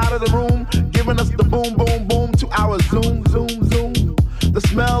each side of the room, giving us the boom, boom, boom to our zoom, zoom, zoom. The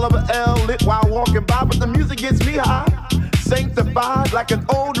smell of an L lit while walking by, but the music gets me high. sanctified like an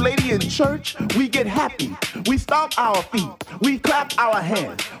old lady in church. We get happy, we stomp our feet, we clap our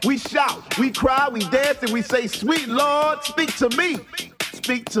hands, we shout, we cry, we dance, and we say, sweet Lord, speak to me.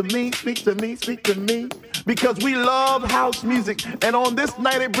 Speak to me, speak to me, speak to me. Because we love house music, and on this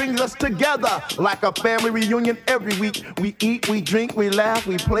night it brings us together like a family reunion every week. We eat, we drink, we laugh,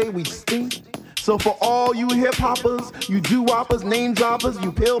 we play, we stink. So for all you hip-hoppers, you doo-woppers, name-droppers,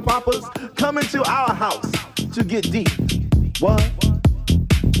 you pill-poppers, come into our house to get deep. What?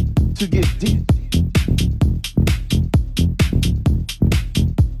 To get deep.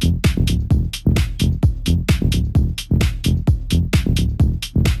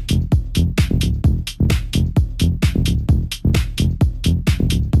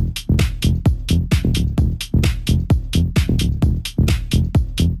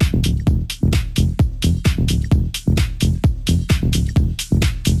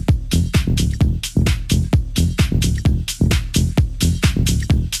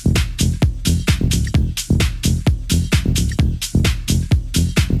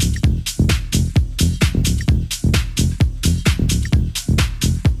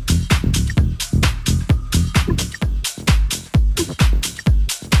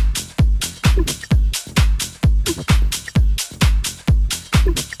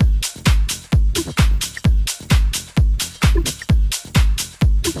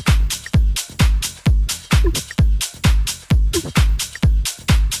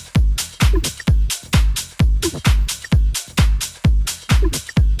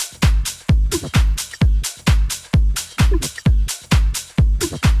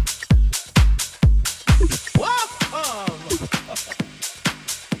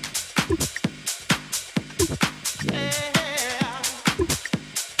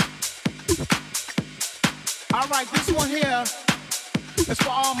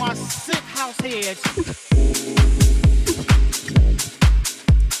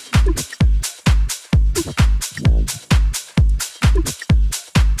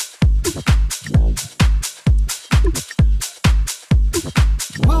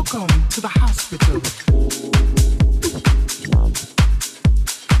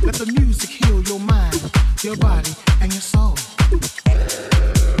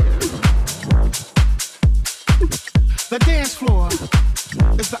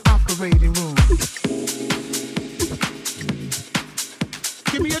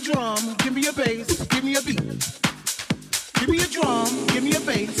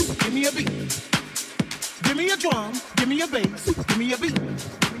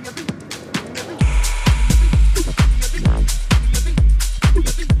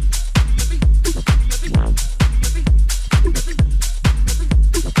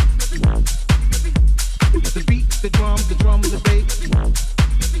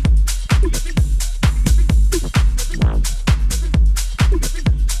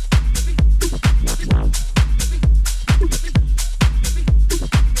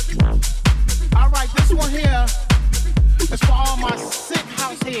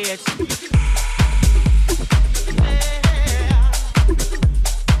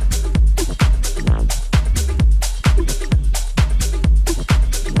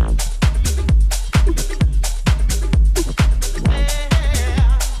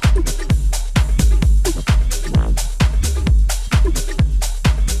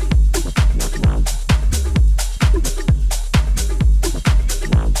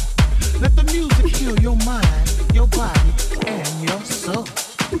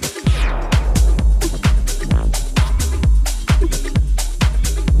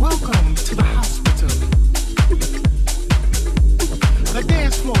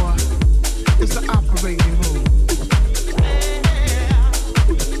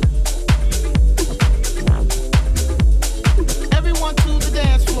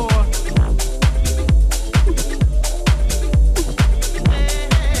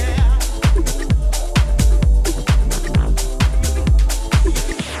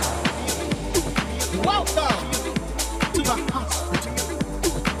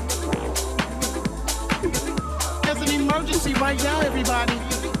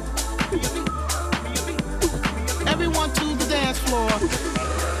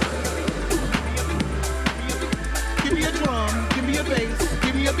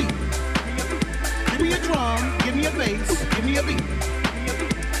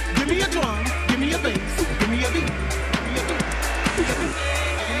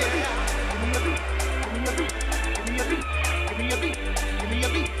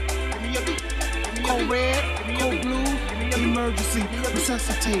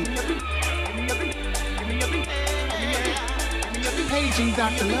 Paging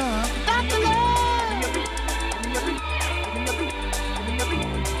Dr. Love. Dr. Love!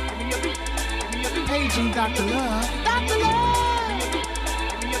 paging Dr. Love. Dr. Love!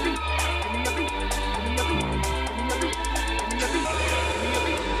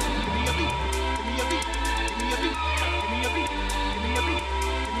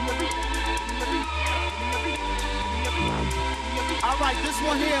 All right, this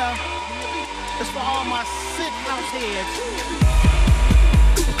one here is for all my sick house heads.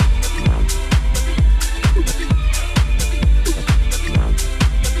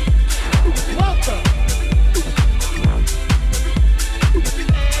 Welcome.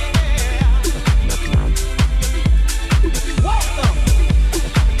 Welcome.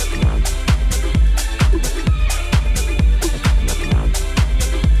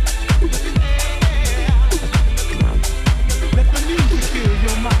 Let the music fill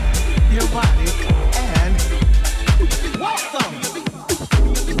your mind, your body, and welcome.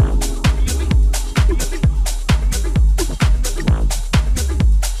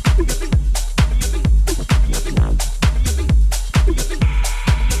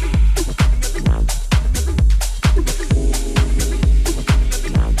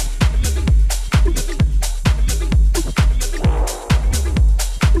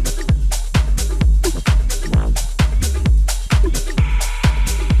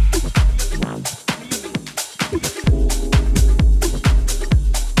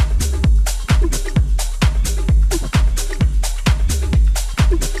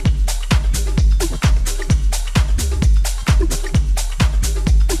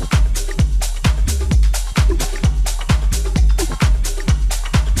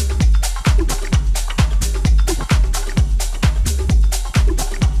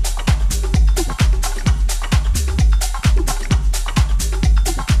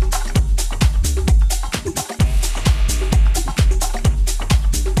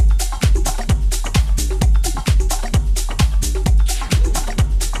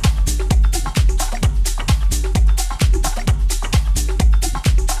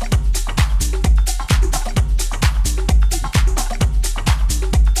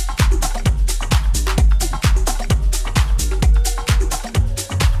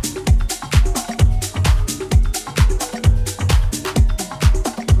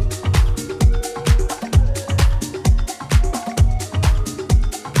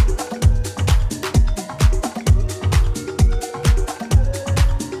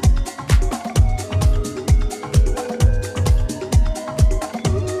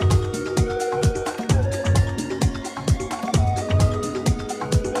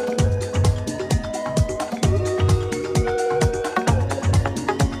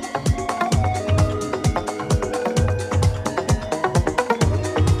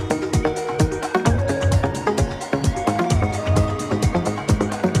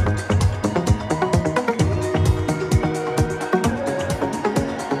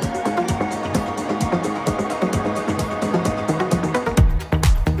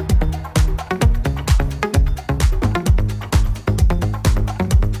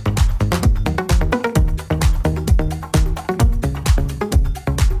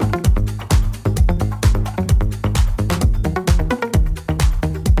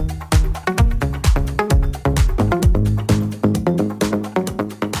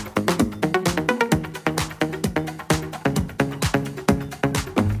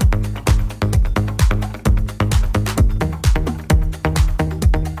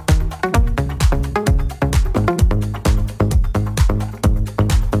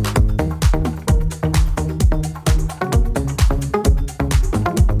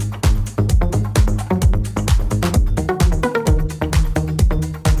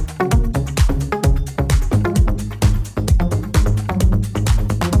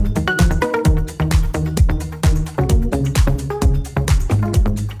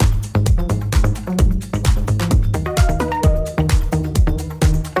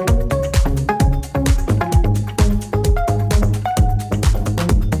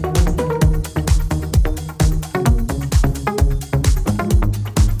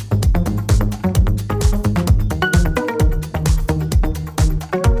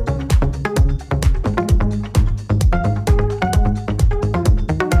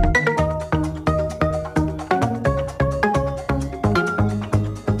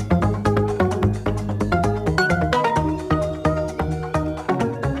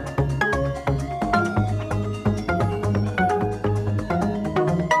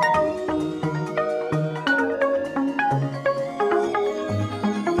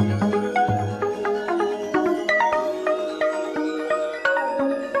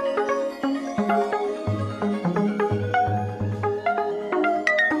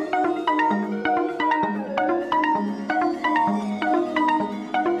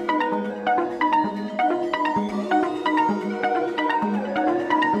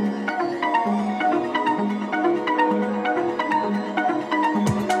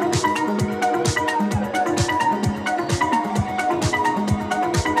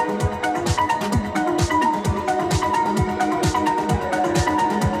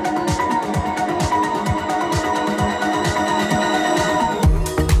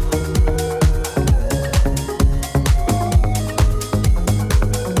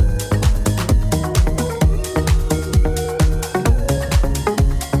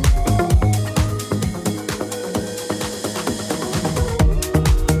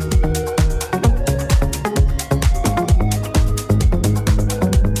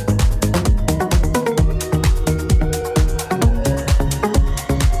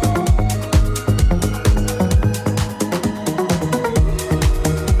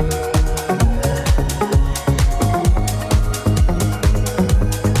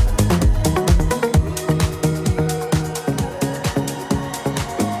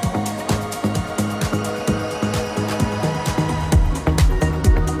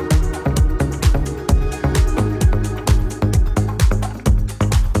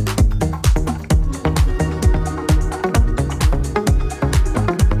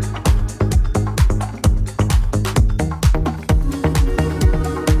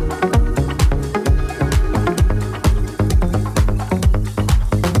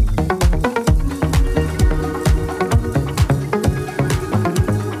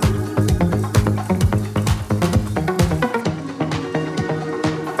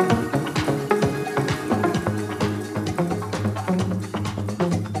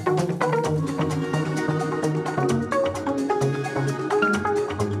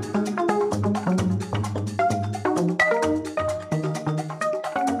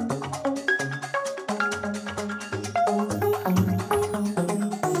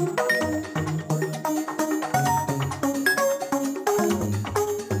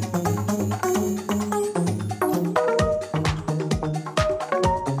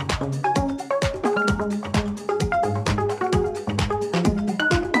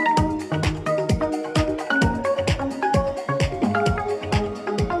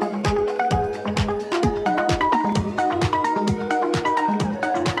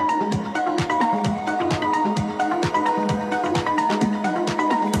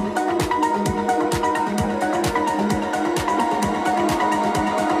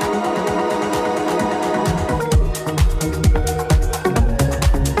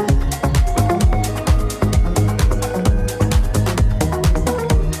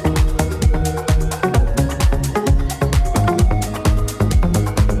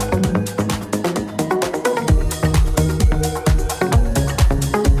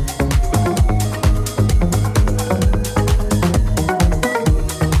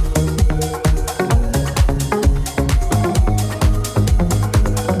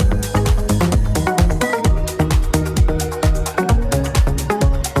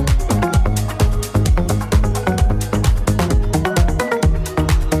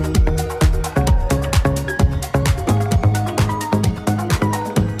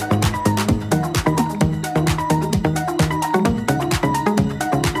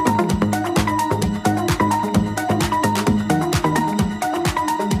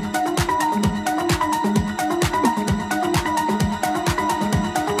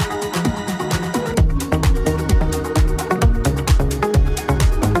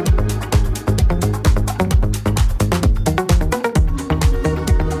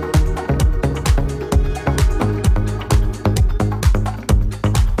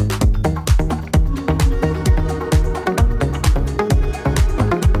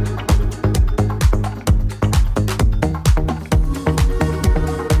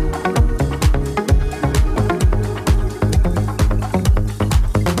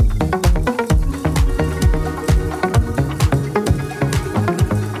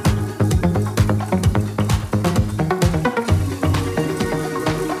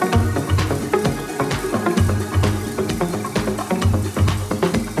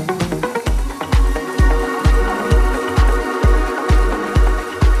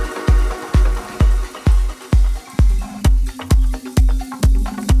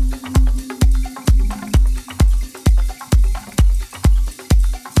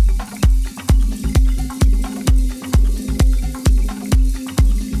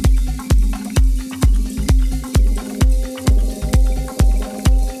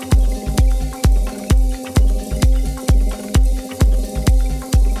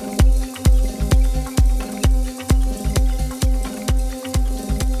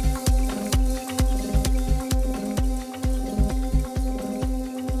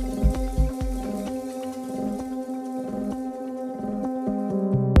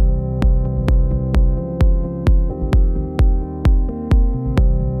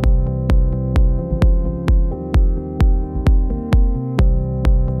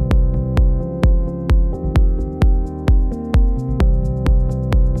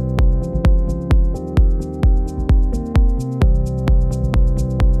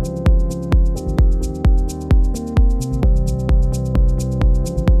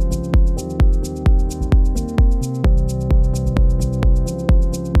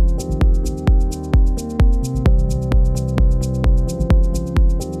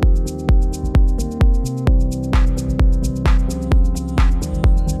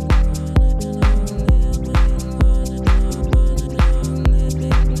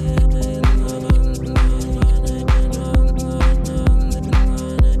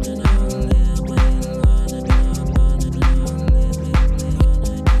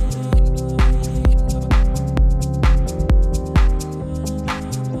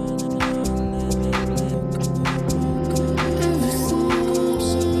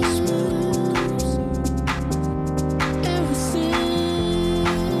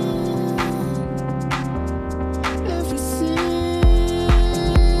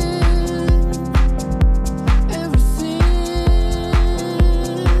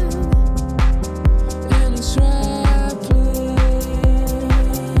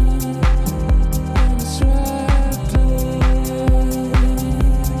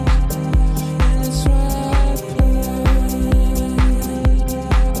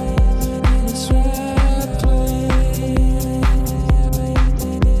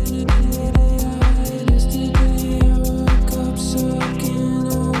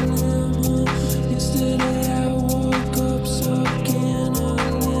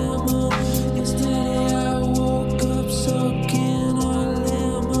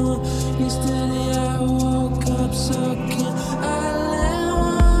 still